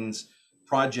Button's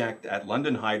project at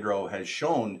London Hydro has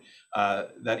shown,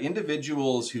 that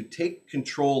individuals who take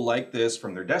control like this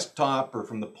from their desktop or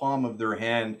from the palm of their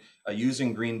hand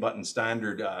using Green Button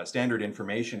standard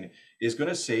information is going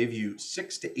to save you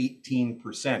 6 to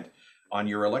 18% on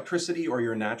your electricity or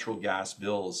your natural gas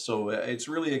bills. So it's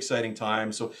really exciting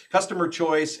time. So customer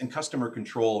choice and customer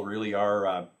control really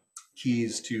are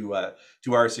keys to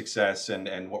our success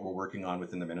and what we're working on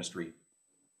within the ministry.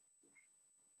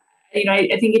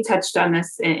 I think you touched on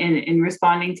this in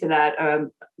responding to that,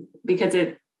 because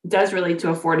it does relate to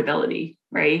affordability,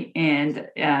 right? And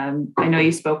I know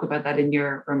you spoke about that in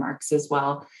your remarks as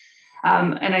well.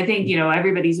 And I think,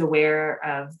 everybody's aware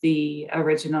of the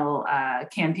original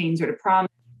campaign sort of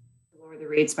promise to lower the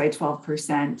rates by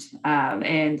 12%.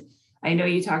 And I know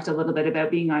you talked a little bit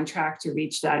about being on track to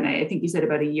reach that. And I think you said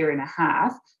about a year and a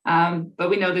half, but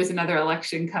we know there's another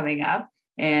election coming up.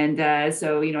 And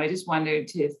so, I just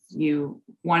wondered if you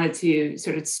wanted to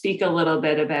sort of speak a little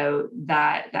bit about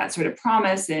that sort of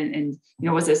promise, and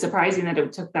was it surprising that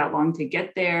it took that long to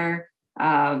get there?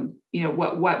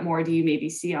 What more do you maybe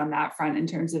see on that front in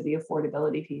terms of the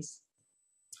affordability piece?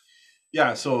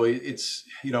 Yeah, so it's,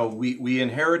 we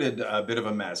inherited a bit of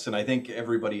a mess, and I think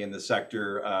everybody in the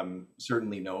sector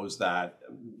certainly knows that.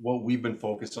 What we've been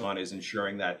focused on is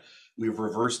ensuring that we've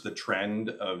reversed the trend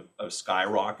of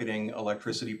skyrocketing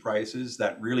electricity prices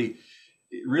that really,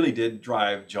 it really did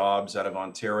drive jobs out of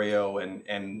Ontario,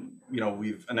 and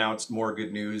we've announced more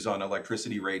good news on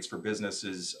electricity rates for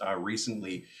businesses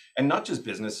recently, and not just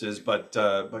businesses, but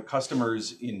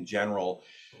customers in general.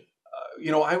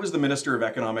 I was the Minister of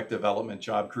Economic Development,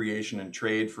 Job Creation and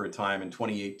Trade for a time in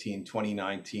 2018,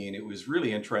 2019. It was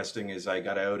really interesting as I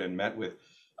got out and met with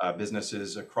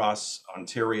businesses across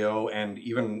Ontario and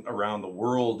even around the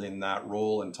world in that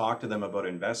role, and talked to them about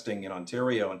investing in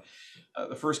Ontario. And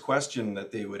the first question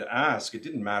that they would ask, it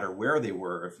didn't matter where they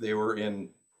were, if they were in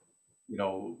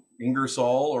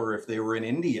Ingersoll or if they were in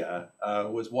India,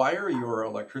 was, why are your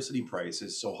electricity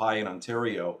prices so high in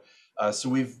Ontario? So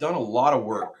we've done a lot of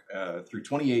work through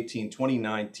 2018,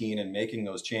 2019, and making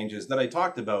those changes that I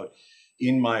talked about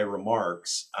in my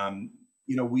remarks.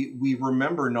 We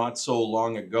remember not so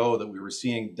long ago that we were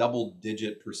seeing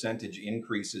double-digit percentage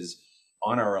increases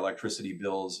on our electricity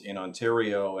bills in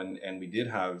Ontario, and we did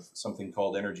have something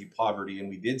called energy poverty, and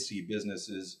we did see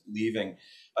businesses leaving.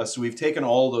 So we've taken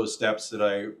all those steps that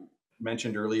I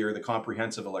mentioned earlier, the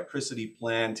comprehensive electricity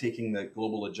plan, taking the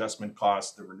global adjustment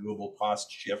cost, the renewable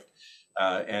cost shift,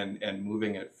 and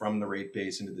moving it from the rate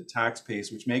base into the tax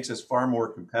base, which makes us far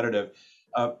more competitive.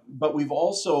 But we've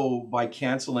also, by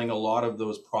canceling a lot of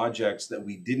those projects that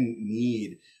we didn't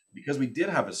need, because we did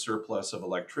have a surplus of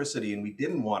electricity and we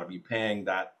didn't want to be paying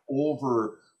that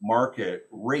over market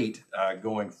rate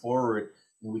going forward,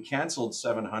 we canceled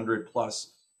 700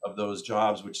 plus of those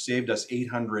jobs, which saved us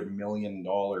 $800 million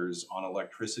on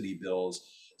electricity bills.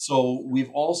 So we've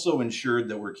also ensured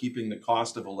that we're keeping the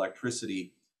cost of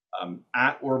electricity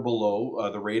at or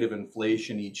below the rate of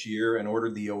inflation each year, and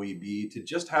ordered the OEB to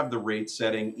just have the rate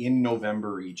setting in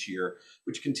November each year,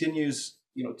 which continues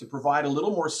to provide a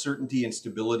little more certainty and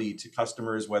stability to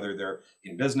customers, whether they're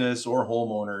in business or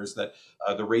homeowners, that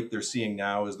the rate they're seeing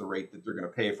now is the rate that they're going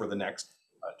to pay for the next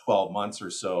 12 months or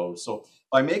so. So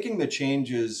by making the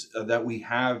changes that we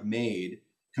have made,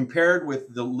 compared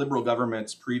with the Liberal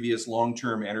government's previous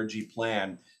long-term energy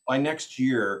plan, by next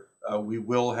year, we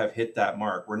will have hit that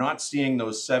mark. We're not seeing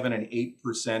those 7 and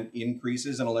 8%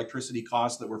 increases in electricity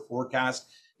costs that were forecast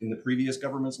in the previous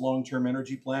government's long-term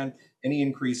energy plan. Any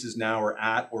increases now are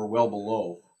at or well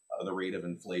below the rate of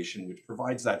inflation, which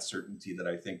provides that certainty that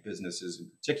I think businesses in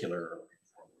particular are looking for.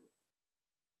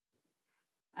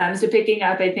 So picking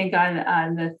up, I think,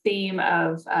 on the theme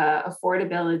of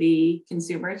affordability,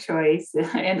 consumer choice,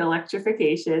 and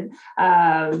electrification,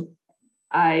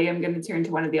 I am going to turn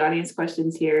to one of the audience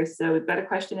questions here. So we've got a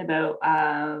question about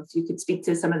if you could speak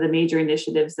to some of the major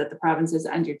initiatives that the province is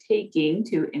undertaking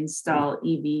to install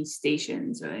EV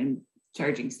stations and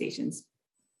charging stations.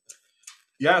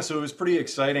 Yeah, so it was pretty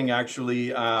exciting, actually.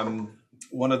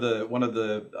 One of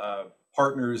the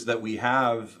partners that we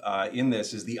have in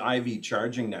this is the IV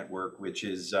charging network, which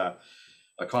is a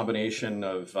combination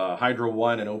of Hydro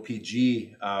One and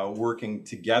OPG working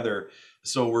together.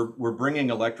 So we're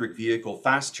bringing electric vehicle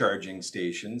fast charging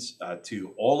stations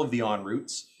to all of the en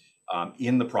routes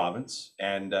in the province,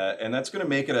 and that's going to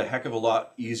make it a heck of a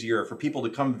lot easier for people to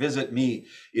come visit me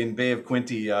in Bay of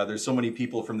Quinte. There's so many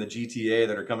people from the GTA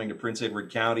that are coming to Prince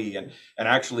Edward County, and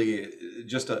actually,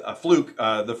 just a fluke,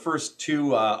 the first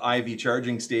two IV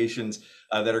charging stations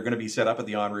that are going to be set up at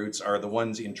the en routes are the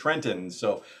ones in Trenton.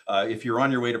 So if you're on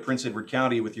your way to Prince Edward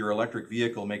County with your electric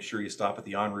vehicle, make sure you stop at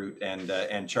the en route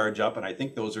and charge up. And I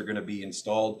think those are going to be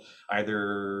installed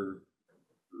either,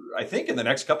 I think, in the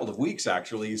next couple of weeks,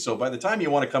 actually. So by the time you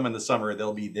want to come in the summer,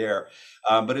 they'll be there.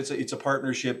 But it's a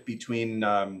partnership between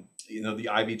the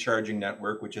IV charging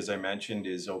network, which, as I mentioned,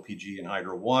 is OPG and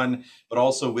Hydro One, but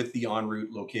also with the en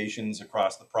route locations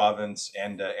across the province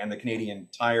and the Canadian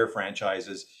Tire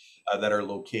franchises that are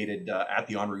located at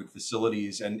the en route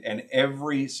facilities, and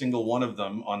every single one of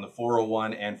them on the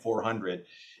 401 and 400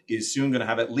 is soon going to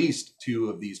have at least 2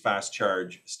 of these fast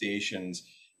charge stations.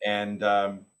 And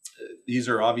these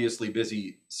are obviously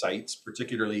busy sites,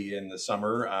 particularly in the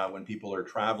summer when people are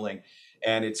traveling,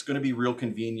 and it's going to be real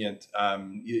convenient.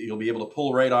 You'll be able to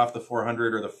pull right off the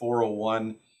 400 or the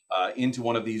 401 into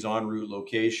one of these en route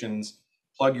locations,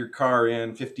 plug your car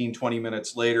in 15-20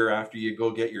 minutes later after you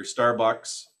go get your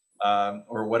Starbucks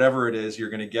or whatever it is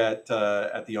you're going to get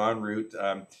at the en route.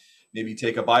 Maybe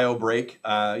take a bio break.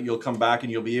 You'll come back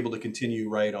and you'll be able to continue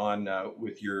right on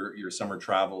with your summer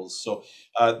travels. So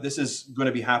this is going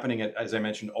to be happening at, as I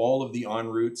mentioned, all of the en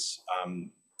routes, and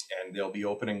they'll be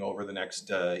opening over the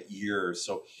next year.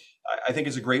 So I think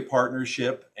it's a great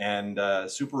partnership and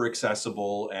super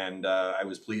accessible. And I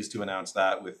was pleased to announce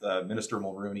that with Minister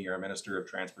Mulrooney, our Minister of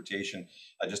Transportation,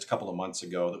 just a couple of months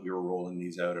ago, that we were rolling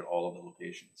these out at all of the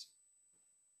locations.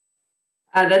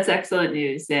 That's excellent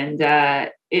news, and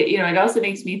it also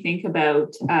makes me think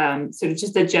about sort of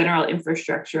just the general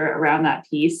infrastructure around that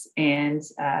piece and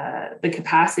the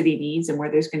capacity needs and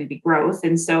where there's going to be growth.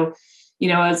 And so,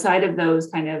 outside of those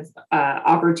kind of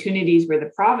opportunities where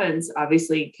the province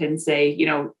obviously can say,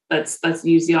 let's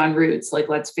use the en routes, like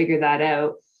let's figure that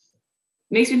out.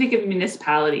 Makes me think of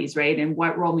municipalities, right? And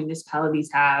what role municipalities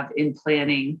have in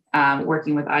planning,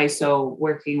 working with ISO,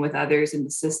 working with others in the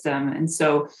system. And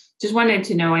so just wanted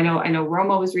to know, I know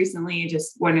Roma was recently,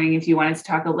 just wondering if you wanted to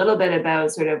talk a little bit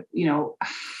about sort of,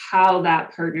 how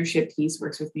that partnership piece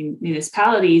works with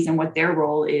municipalities and what their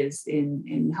role is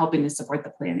in helping to support the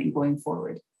planning going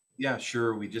forward. Yeah,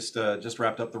 sure. We just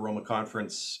wrapped up the Roma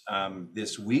conference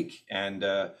this week, and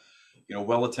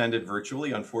well attended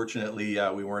virtually. Unfortunately,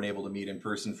 we weren't able to meet in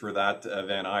person for that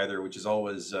event either, which is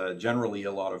always generally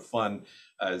a lot of fun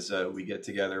as we get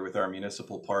together with our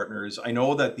municipal partners. I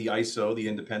know that the ISO, the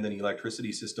Independent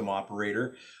Electricity System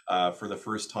Operator, for the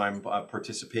first time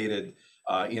participated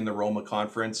in the Roma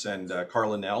conference, and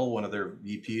Carla Nell, one of their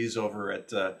VPs over at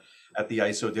the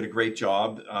ISO, did a great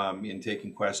job in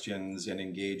taking questions and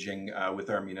engaging with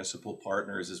our municipal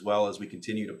partners, as well as we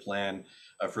continue to plan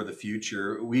for the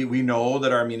future. We know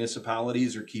that our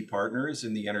municipalities are key partners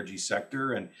in the energy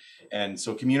sector, and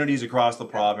so communities across the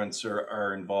province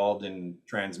are involved in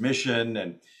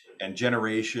transmission and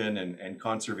generation and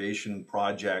conservation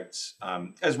projects,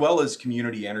 as well as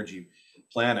community energy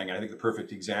planning. I think the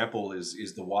perfect example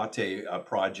is the Wate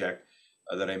project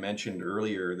that I mentioned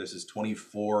earlier. This is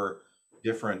 24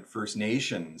 different First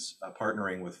Nations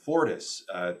partnering with Fortis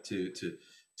to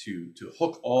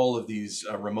hook all of these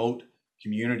remote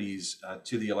communities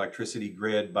to the electricity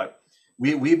grid. But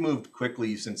we've moved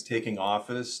quickly since taking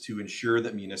office to ensure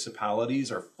that municipalities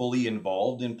are fully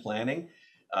involved in planning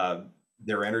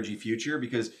their energy future,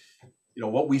 because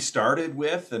what we started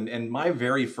with, and my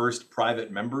very first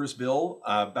private members bill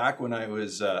back when I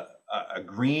was a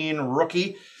green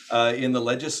rookie in the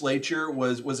legislature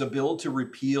was a bill to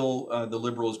repeal the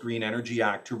Liberals' Green Energy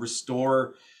Act, to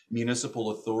restore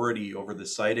municipal authority over the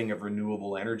siting of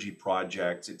renewable energy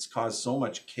projects. It's caused so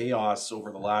much chaos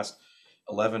over the last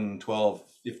 11, 12,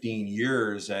 15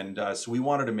 years. And so we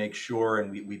wanted to make sure, and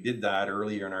we did that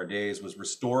earlier in our days, was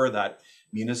restore that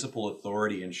municipal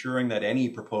authority, ensuring that any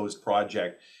proposed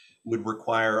project would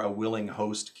require a willing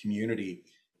host community.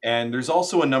 And there's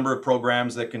also a number of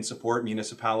programs that can support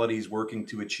municipalities working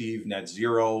to achieve net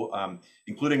zero,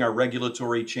 including our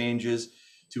regulatory changes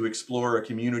to explore a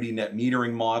community net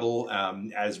metering model,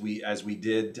 as we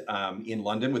did in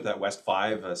London with that West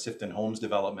 5 Sifton Homes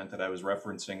development that I was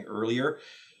referencing earlier,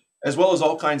 as well as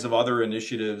all kinds of other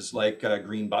initiatives like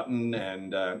Green Button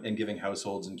and giving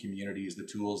households and communities the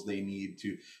tools they need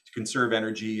to conserve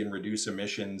energy and reduce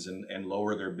emissions and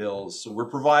lower their bills. So we're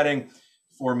providing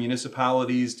for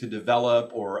municipalities to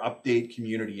develop or update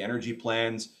community energy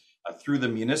plans through the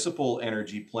municipal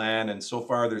energy plan. And so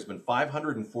far, there's been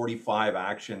 545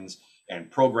 actions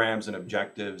and programs and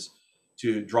objectives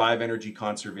to drive energy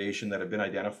conservation that have been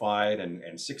identified, and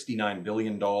 $69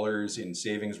 billion in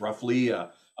savings roughly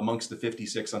amongst the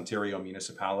 56 Ontario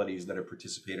municipalities that have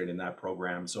participated in that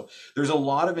program. So there's a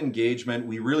lot of engagement.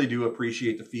 We really do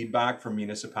appreciate the feedback from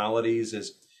municipalities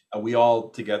as we all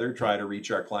together try to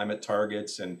reach our climate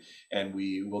targets, and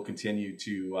we will continue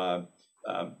to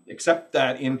accept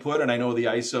that input. And I know the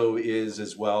ISO is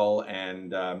as well.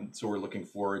 And so we're looking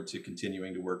forward to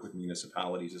continuing to work with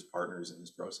municipalities as partners in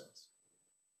this process.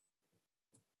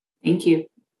 Thank you.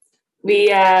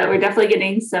 We're definitely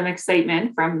getting some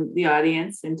excitement from the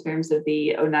audience in terms of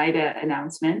the Oneida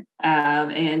announcement,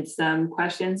 and some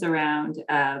questions around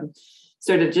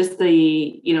sort of just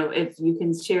the, if you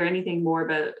can share anything more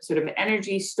about sort of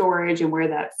energy storage and where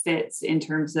that fits in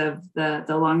terms of the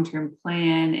long-term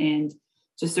plan, and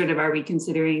just sort of, are we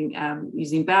considering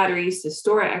using batteries to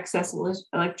store excess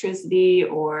electricity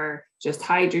or just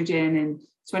hydrogen? And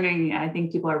just wondering, I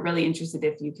think people are really interested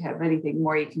if you have anything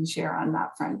more you can share on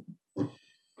that front.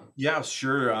 Yeah,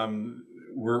 sure.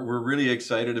 We're really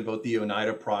excited about the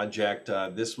Oneida project.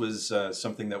 This was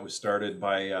something that was started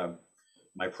by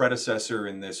my predecessor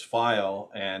in this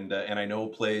file, and I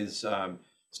know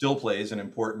still plays an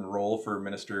important role for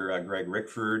Minister Greg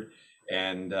Rickford,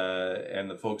 and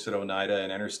the folks at Oneida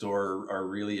and Enerstor are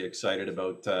really excited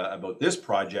about this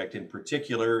project in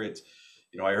particular. It's,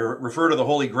 I refer to the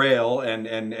Holy Grail,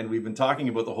 and we've been talking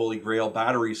about the Holy Grail.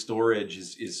 Battery storage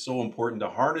is so important to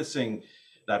harnessing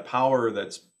that power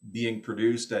that's being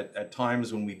produced at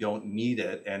times when we don't need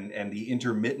it, and the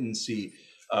intermittency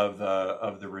of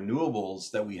the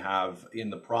renewables that we have in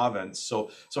the province. So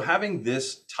having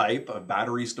this type of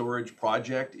battery storage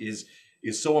project is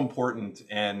so important.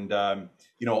 And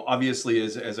you know, obviously,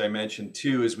 as I mentioned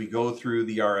too, as we go through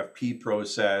the RFP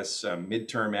process,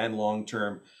 midterm and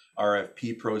long-term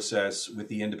RFP process with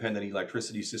the independent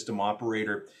electricity system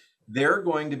operator, they're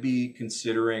going to be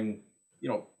considering, you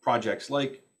know, projects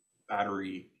like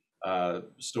battery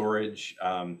storage,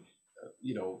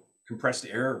 you know, compressed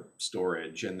air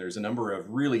storage, and there's a number of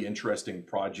really interesting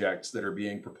projects that are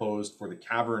being proposed for the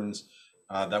caverns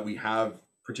that we have,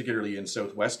 particularly in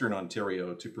southwestern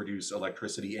Ontario, to produce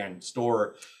electricity and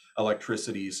store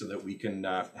electricity so that we can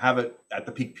have it at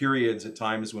the peak periods at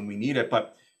times when we need it.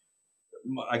 But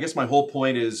I guess my whole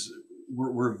point is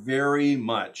we're very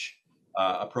much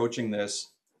approaching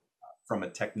this from a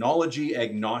technology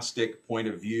agnostic point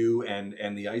of view,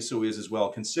 and the ISO is as well,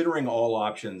 considering all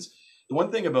options. The one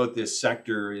thing about this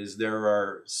sector is there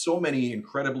are so many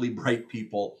incredibly bright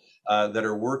people that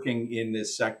are working in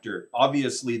this sector.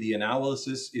 Obviously, the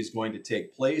analysis is going to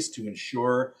take place to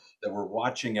ensure that we're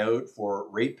watching out for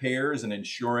ratepayers and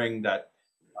ensuring that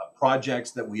projects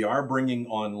that we are bringing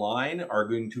online are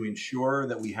going to ensure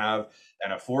that we have an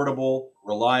affordable,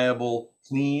 reliable,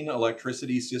 clean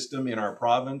electricity system in our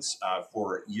province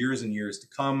for years and years to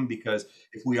come. Because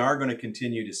if we are going to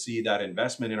continue to see that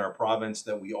investment in our province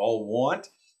that we all want,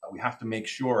 we have to make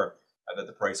sure that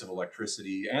the price of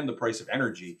electricity and the price of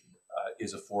energy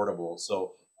is affordable.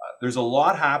 So there's a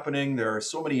lot happening. There are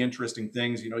so many interesting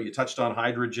things. You know, you touched on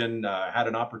hydrogen. Had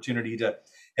an opportunity to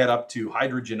head up to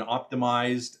Hydrogen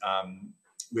Optimized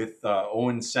with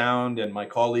Owen Sound and my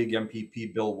colleague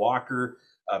MPP Bill Walker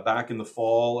back in the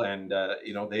fall, and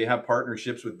you know, they have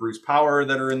partnerships with Bruce Power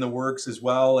that are in the works as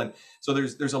well. And so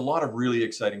there's a lot of really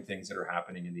exciting things that are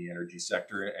happening in the energy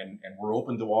sector, and we're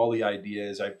open to all the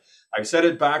ideas. I've said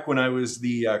it back when I was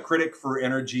the critic for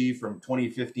energy from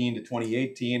 2015 to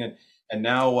 2018, and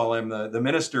now while I'm the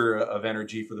Minister of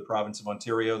Energy for the province of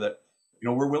Ontario, that, you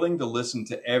know, we're willing to listen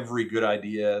to every good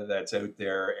idea that's out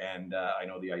there, and I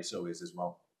know the ISO is as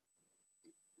well.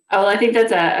 Oh, I think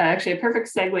that's actually a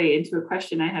perfect segue into a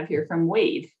question I have here from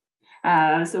Wade.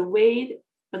 So Wade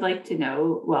would like to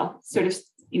know, well, sort of,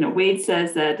 you know, Wade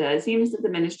says that it seems that the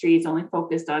ministry is only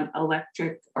focused on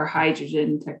electric or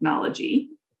hydrogen technology.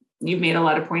 You've made a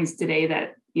lot of points today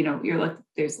that, you know,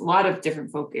 there's a lot of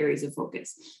different areas of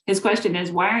focus. His question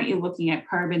is, why aren't you looking at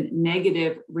carbon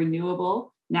negative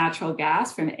renewable natural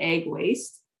gas from ag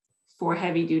waste for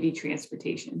heavy duty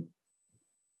transportation?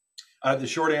 The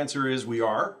short answer is we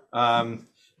are. I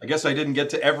guess I didn't get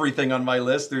to everything on my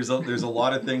list. There's a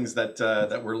lot of things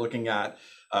that we're looking at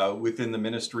within the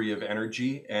Ministry of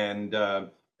Energy, and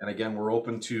again, we're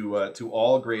open to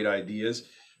all great ideas.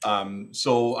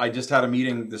 So I just had a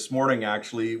meeting this morning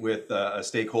actually with a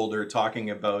stakeholder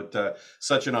talking about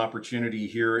such an opportunity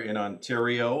here in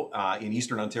Ontario, in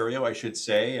Eastern Ontario, I should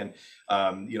say.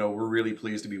 And you know, we're really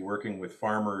pleased to be working with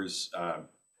farmers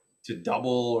to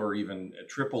double or even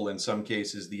triple in some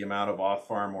cases the amount of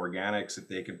off-farm organics that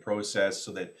they can process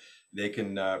so that they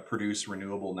can produce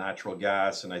renewable natural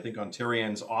gas. And I think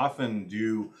Ontarians often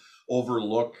do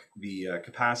overlook the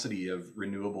capacity of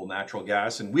renewable natural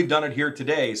gas, and we've done it here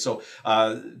today. So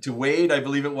to Wade, I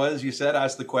believe it was, you said,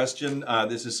 asked the question.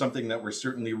 This is something that we're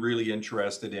certainly really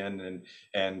interested in,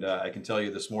 and I can tell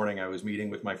you this morning I was meeting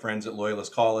with my friends at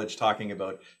Loyalist College talking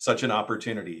about such an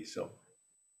opportunity. So.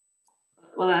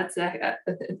 Well, that's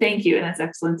thank you, and that's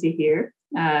excellent to hear.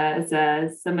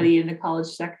 As somebody in the college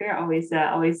sector, always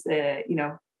you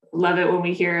know, love it when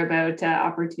we hear about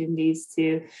opportunities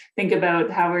to think about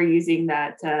how we're using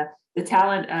that the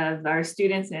talent of our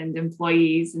students and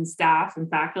employees and staff and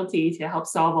faculty to help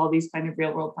solve all these kind of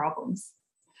real world problems.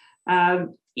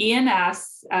 Ian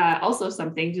asks also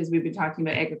something, because we've been talking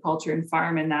about agriculture and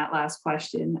farm in that last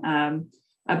question.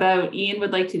 Ian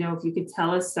would like to know if you could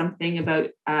tell us something about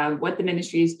what the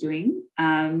ministry is doing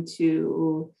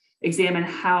to examine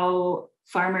how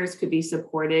farmers could be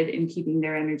supported in keeping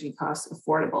their energy costs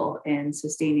affordable and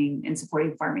sustaining and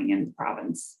supporting farming in the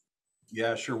province.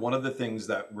 Yeah, sure. One of the things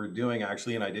that we're doing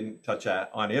actually, and I didn't touch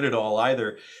on it at all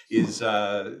either, is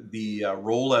the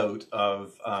rollout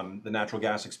of the natural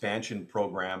gas expansion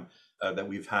program that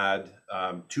we've had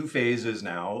 2 phases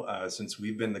now since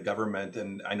we've been the government.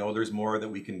 And I know there's more that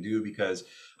we can do, because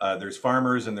there's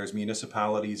farmers and there's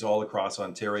municipalities all across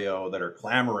Ontario that are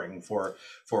clamoring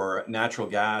for natural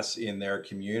gas in their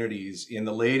communities. In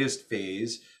the latest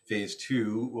phase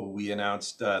 2, we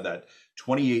announced that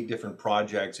 28 different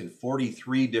projects in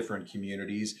 43 different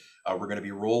communities. We're going to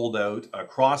be rolled out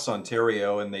across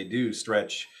Ontario, and they do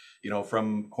stretch,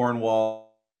 from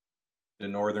Cornwall to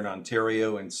Northern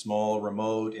Ontario and small,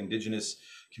 remote, Indigenous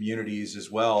communities as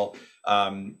well.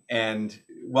 And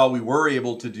while we were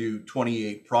able to do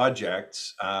 28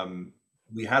 projects,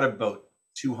 we had about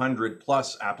 200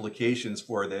 plus applications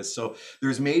for this. So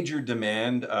there's major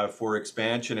demand for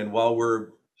expansion. And while we're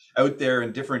out there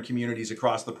in different communities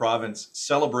across the province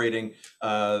celebrating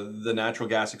the natural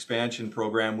gas expansion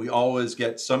program, we always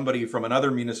get somebody from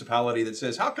another municipality that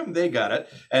says, how come they got it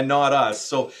and not us?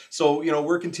 So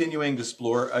we're continuing to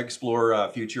explore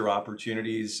future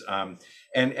opportunities.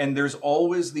 And there's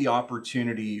always the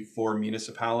opportunity for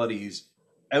municipalities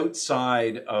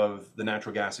outside of the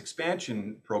natural gas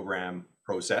expansion program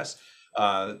process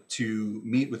to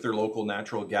meet with their local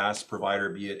natural gas provider,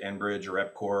 be it Enbridge or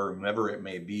EPCOR or whoever it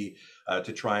may be,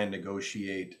 to try and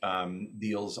negotiate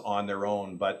deals on their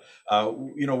own. But,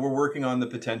 we're working on the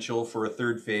potential for a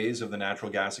third phase of the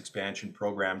natural gas expansion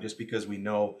program, just because we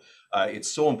know it's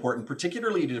so important,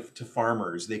 particularly to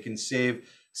farmers. They can save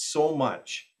so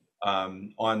much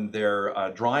on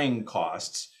their drying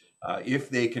costs if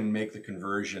they can make the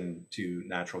conversion to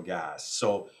natural gas.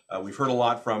 So we've heard a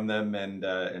lot from them,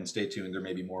 and stay tuned. There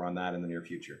may be more on that in the near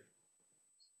future.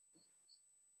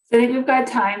 So I think we've got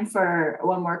time for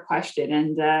one more question.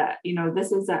 And,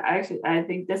 this is I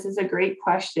think this is a great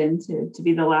question to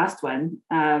be the last one.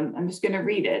 I'm just going to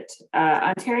read it.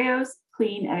 Ontario's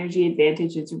clean energy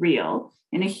advantage is real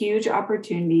and a huge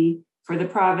opportunity for the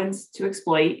province to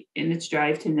exploit in its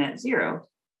drive to net zero.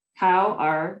 How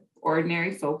are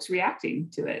ordinary folks reacting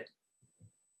to it?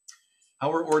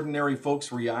 How are ordinary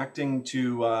folks reacting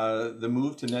to the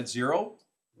move to net zero?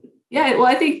 Yeah, well,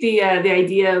 I think the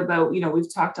idea about,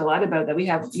 we've talked a lot about that. We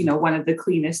have, one of the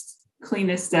cleanest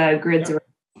grids, Yeah.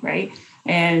 Right?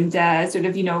 And sort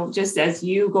of, just as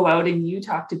you go out and you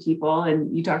talk to people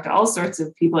and you talk to all sorts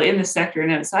of people in the sector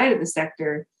and outside of the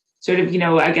sector, sort of,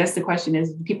 I guess the question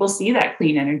is, do people see that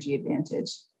clean energy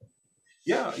advantage?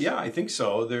 Yeah, I think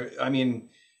so.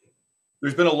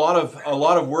 There's been a lot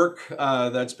of work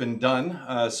that's been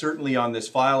done, certainly on this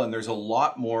file, and there's a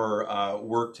lot more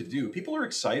work to do. People are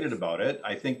excited about it.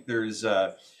 I think there's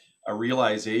a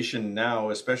realization now,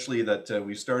 especially that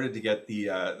we've started to get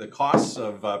the costs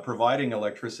of providing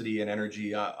electricity and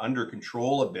energy under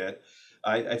control a bit.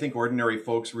 I think ordinary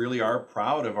folks really are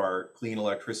proud of our clean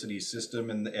electricity system,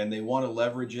 and they want to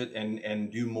leverage it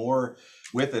and do more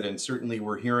with it. And certainly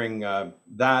we're hearing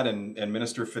that, and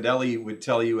Minister Fedeli would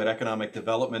tell you at Economic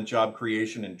Development, Job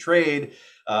Creation and Trade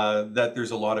that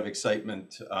there's a lot of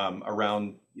excitement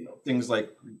around things like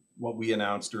what we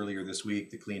announced earlier this week,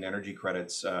 the Clean Energy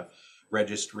Credits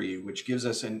Registry, which gives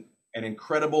us an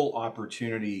incredible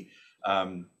opportunity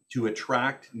to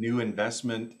attract new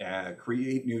investment,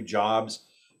 create new jobs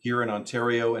here in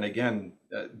Ontario, and again,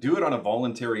 do it on a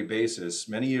voluntary basis.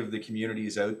 Many of the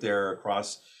communities out there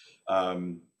across,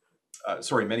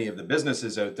 many of the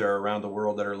businesses out there around the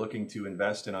world that are looking to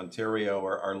invest in Ontario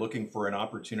are looking for an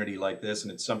opportunity like this,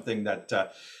 and it's something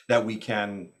that we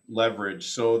can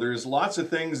leverage. So there's lots of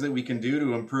things that we can do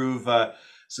to improve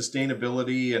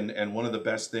sustainability, and one of the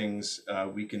best things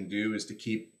we can do is to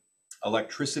keep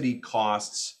electricity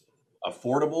costs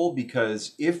affordable,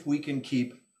 because if we can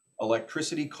keep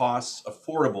electricity costs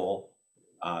affordable,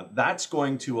 that's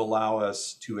going to allow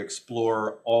us to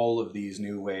explore all of these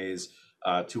new ways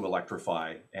to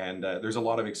electrify. And there's a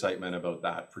lot of excitement about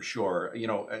that for sure.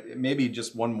 Maybe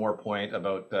just one more point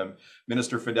about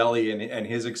Minister Fedeli and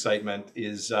his excitement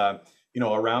is,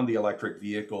 around the electric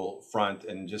vehicle front,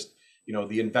 and just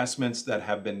the investments that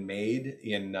have been made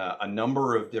in a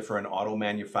number of different auto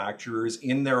manufacturers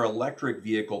in their electric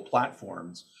vehicle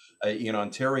platforms in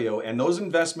Ontario. And those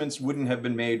investments wouldn't have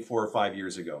been made 4 or 5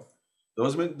 years ago.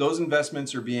 Those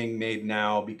investments are being made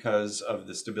now because of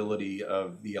the stability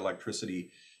of the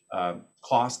electricity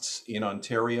costs in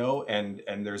Ontario. And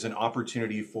there's an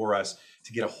opportunity for us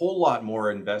to get a whole lot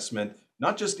more investment,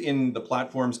 not just in the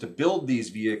platforms to build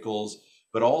these vehicles,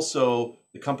 but also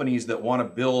the companies that want to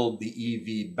build the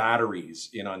EV batteries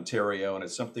in Ontario. And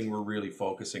it's something we're really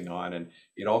focusing on. And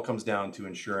it all comes down to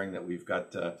ensuring that we've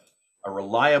got a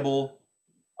reliable,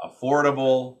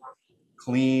 affordable,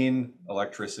 clean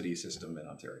electricity system in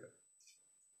Ontario.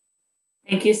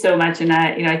 Thank you so much. And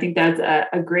I think that's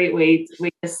a great way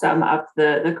to sum up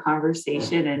the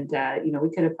conversation. And, we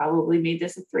could have probably made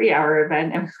this a 3-hour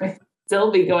event, and we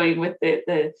still be going with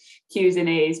the Q's and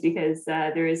A's, because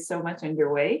there is so much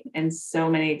underway and so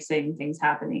many exciting things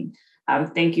happening.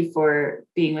 Thank you for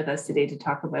being with us today to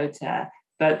talk about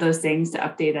those things, to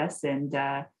update us. And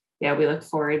yeah, we look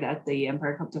forward at the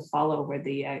Empire Club to follow where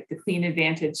the Clean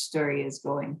Advantage story is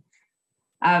going.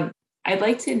 I'd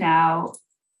like to now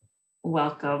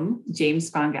welcome James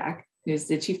Spongak, who's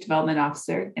the Chief Development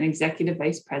Officer and Executive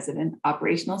Vice President,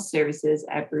 Operational Services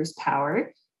at Bruce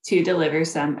Power, to deliver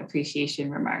some appreciation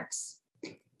remarks.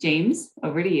 James,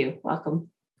 over to you. Welcome.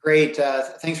 Great.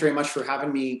 Thanks very much for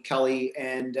having me, Kelly.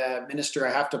 And Minister,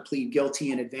 I have to plead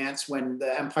guilty in advance. When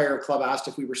the Empire Club asked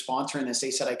if we were sponsoring this, they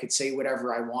said I could say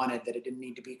whatever I wanted, that it didn't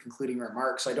need to be concluding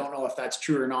remarks. I don't know if that's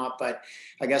true or not, but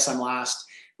I guess I'm last.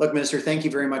 Look, Minister, thank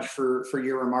you very much for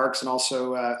your remarks, and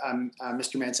also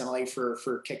Mr. Mancinelli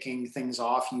for kicking things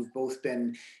off. You've both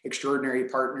been extraordinary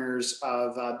partners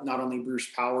of not only Bruce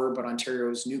Power, but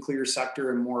Ontario's nuclear sector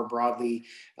and more broadly,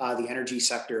 the energy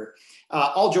sector.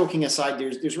 All joking aside,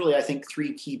 there's really, I think,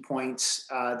 three key points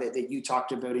that you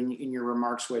talked about in your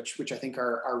remarks, which I think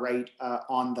are right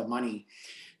on the money.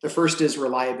 The first is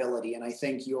reliability, and I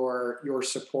think your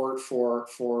support for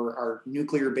our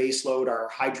nuclear baseload, our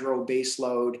hydro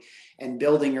baseload, and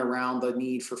building around the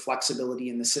need for flexibility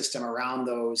in the system around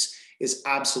those is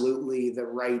absolutely the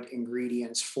right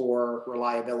ingredients for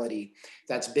reliability.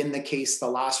 That's been the case the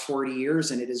last 40 years,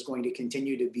 and it is going to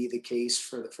continue to be the case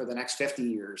for the next 50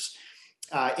 years.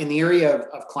 In the area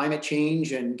of climate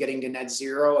change and getting to net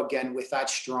zero, again, with that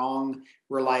strong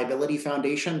reliability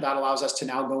foundation, that allows us to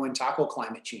now go and tackle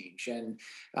climate change. And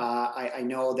I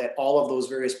know that all of those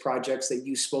various projects that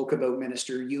you spoke about,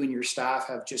 Minister, you and your staff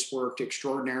have just worked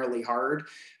extraordinarily hard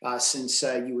since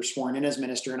you were sworn in as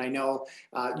Minister. And I know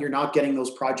you're not getting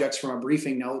those projects from a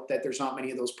briefing note, that there's not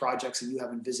many of those projects that you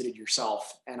haven't visited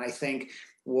yourself. And I think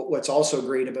what's also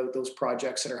great about those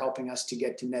projects that are helping us to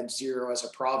get to net zero as a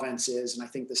province is, and I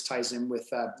think this ties in with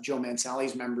Joe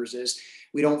Mancinelli's members, is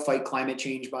we don't fight climate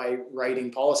change by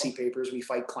writing policy papers. We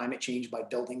fight climate change by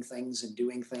building things and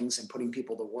doing things and putting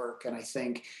people to work. And I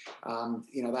think,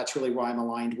 that's really why I'm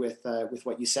aligned with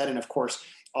what you said. And of course,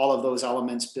 all of those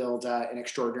elements build an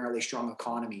extraordinarily strong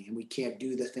economy, and we can't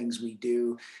do the things we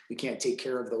do. We can't take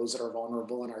care of those that are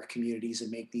vulnerable in our communities and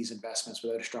make these investments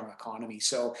without a strong economy.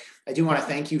 So I do want to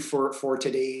thank you for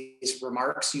today's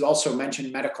remarks. You also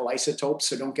mentioned medical isotopes,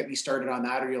 so don't get me started on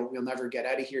that, or you'll never get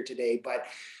out of here today. But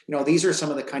these are some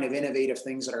of the kind of innovative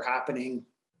things that are happening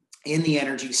in the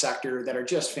energy sector that are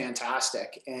just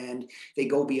fantastic, and they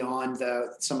go beyond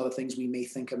some of the things we may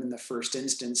think of in the first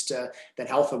instance to the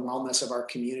health and wellness of our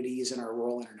communities and our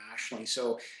role internationally.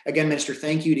 So again, Minister,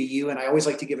 thank you to you, and I always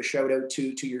like to give a shout out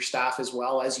to your staff as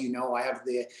well. As you know, I have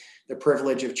the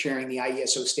privilege of chairing the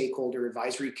IESO Stakeholder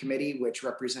Advisory Committee, which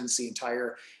represents the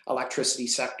entire electricity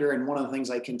sector. And one of the things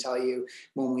I can tell you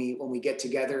when we get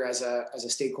together as a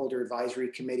Stakeholder Advisory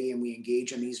Committee and we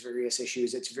engage in these various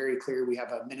issues, it's very clear we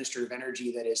have a Minister of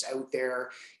Energy that is out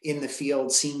there in the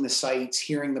field, seeing the sites,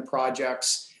 hearing the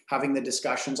projects, having the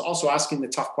discussions, also asking the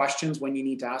tough questions when you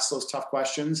need to ask those tough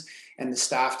questions, and the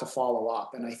staff to follow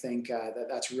up. And I think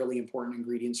that's really important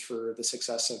ingredients for the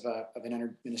success of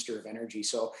an Minister of Energy.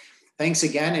 So thanks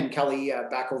again, and Kelly,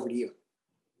 back over to you.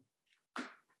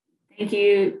 Thank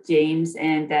you, James,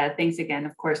 and thanks again,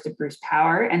 of course, to Bruce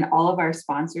Power and all of our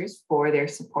sponsors for their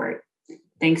support.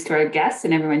 Thanks to our guests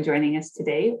and everyone joining us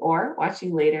today or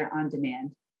watching later on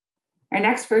demand. Our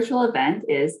next virtual event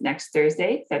is next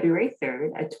Thursday, February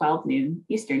 3rd at 12 noon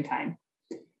Eastern Time.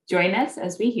 Join us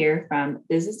as we hear from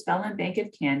Business Development Bank of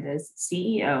Canada's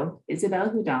CEO, Isabelle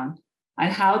Houdon, on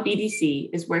how BDC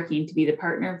is working to be the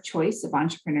partner of choice of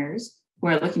entrepreneurs who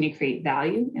are looking to create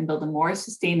value and build a more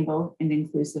sustainable and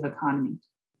inclusive economy.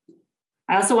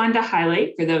 I also wanted to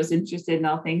highlight, for those interested in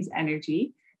all things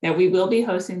energy, that we will be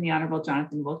hosting the Honourable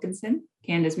Jonathan Wilkinson,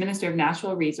 Canada's Minister of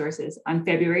Natural Resources, on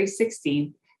February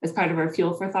 16th as part of our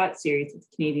Fuel for Thought series with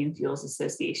the Canadian Fuels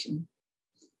Association.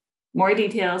 More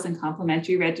details and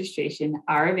complimentary registration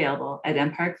are available at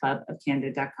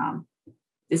empireclubofcanada.com.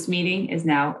 This meeting is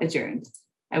now adjourned.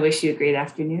 I wish you a great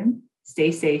afternoon.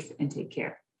 Stay safe and take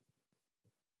care.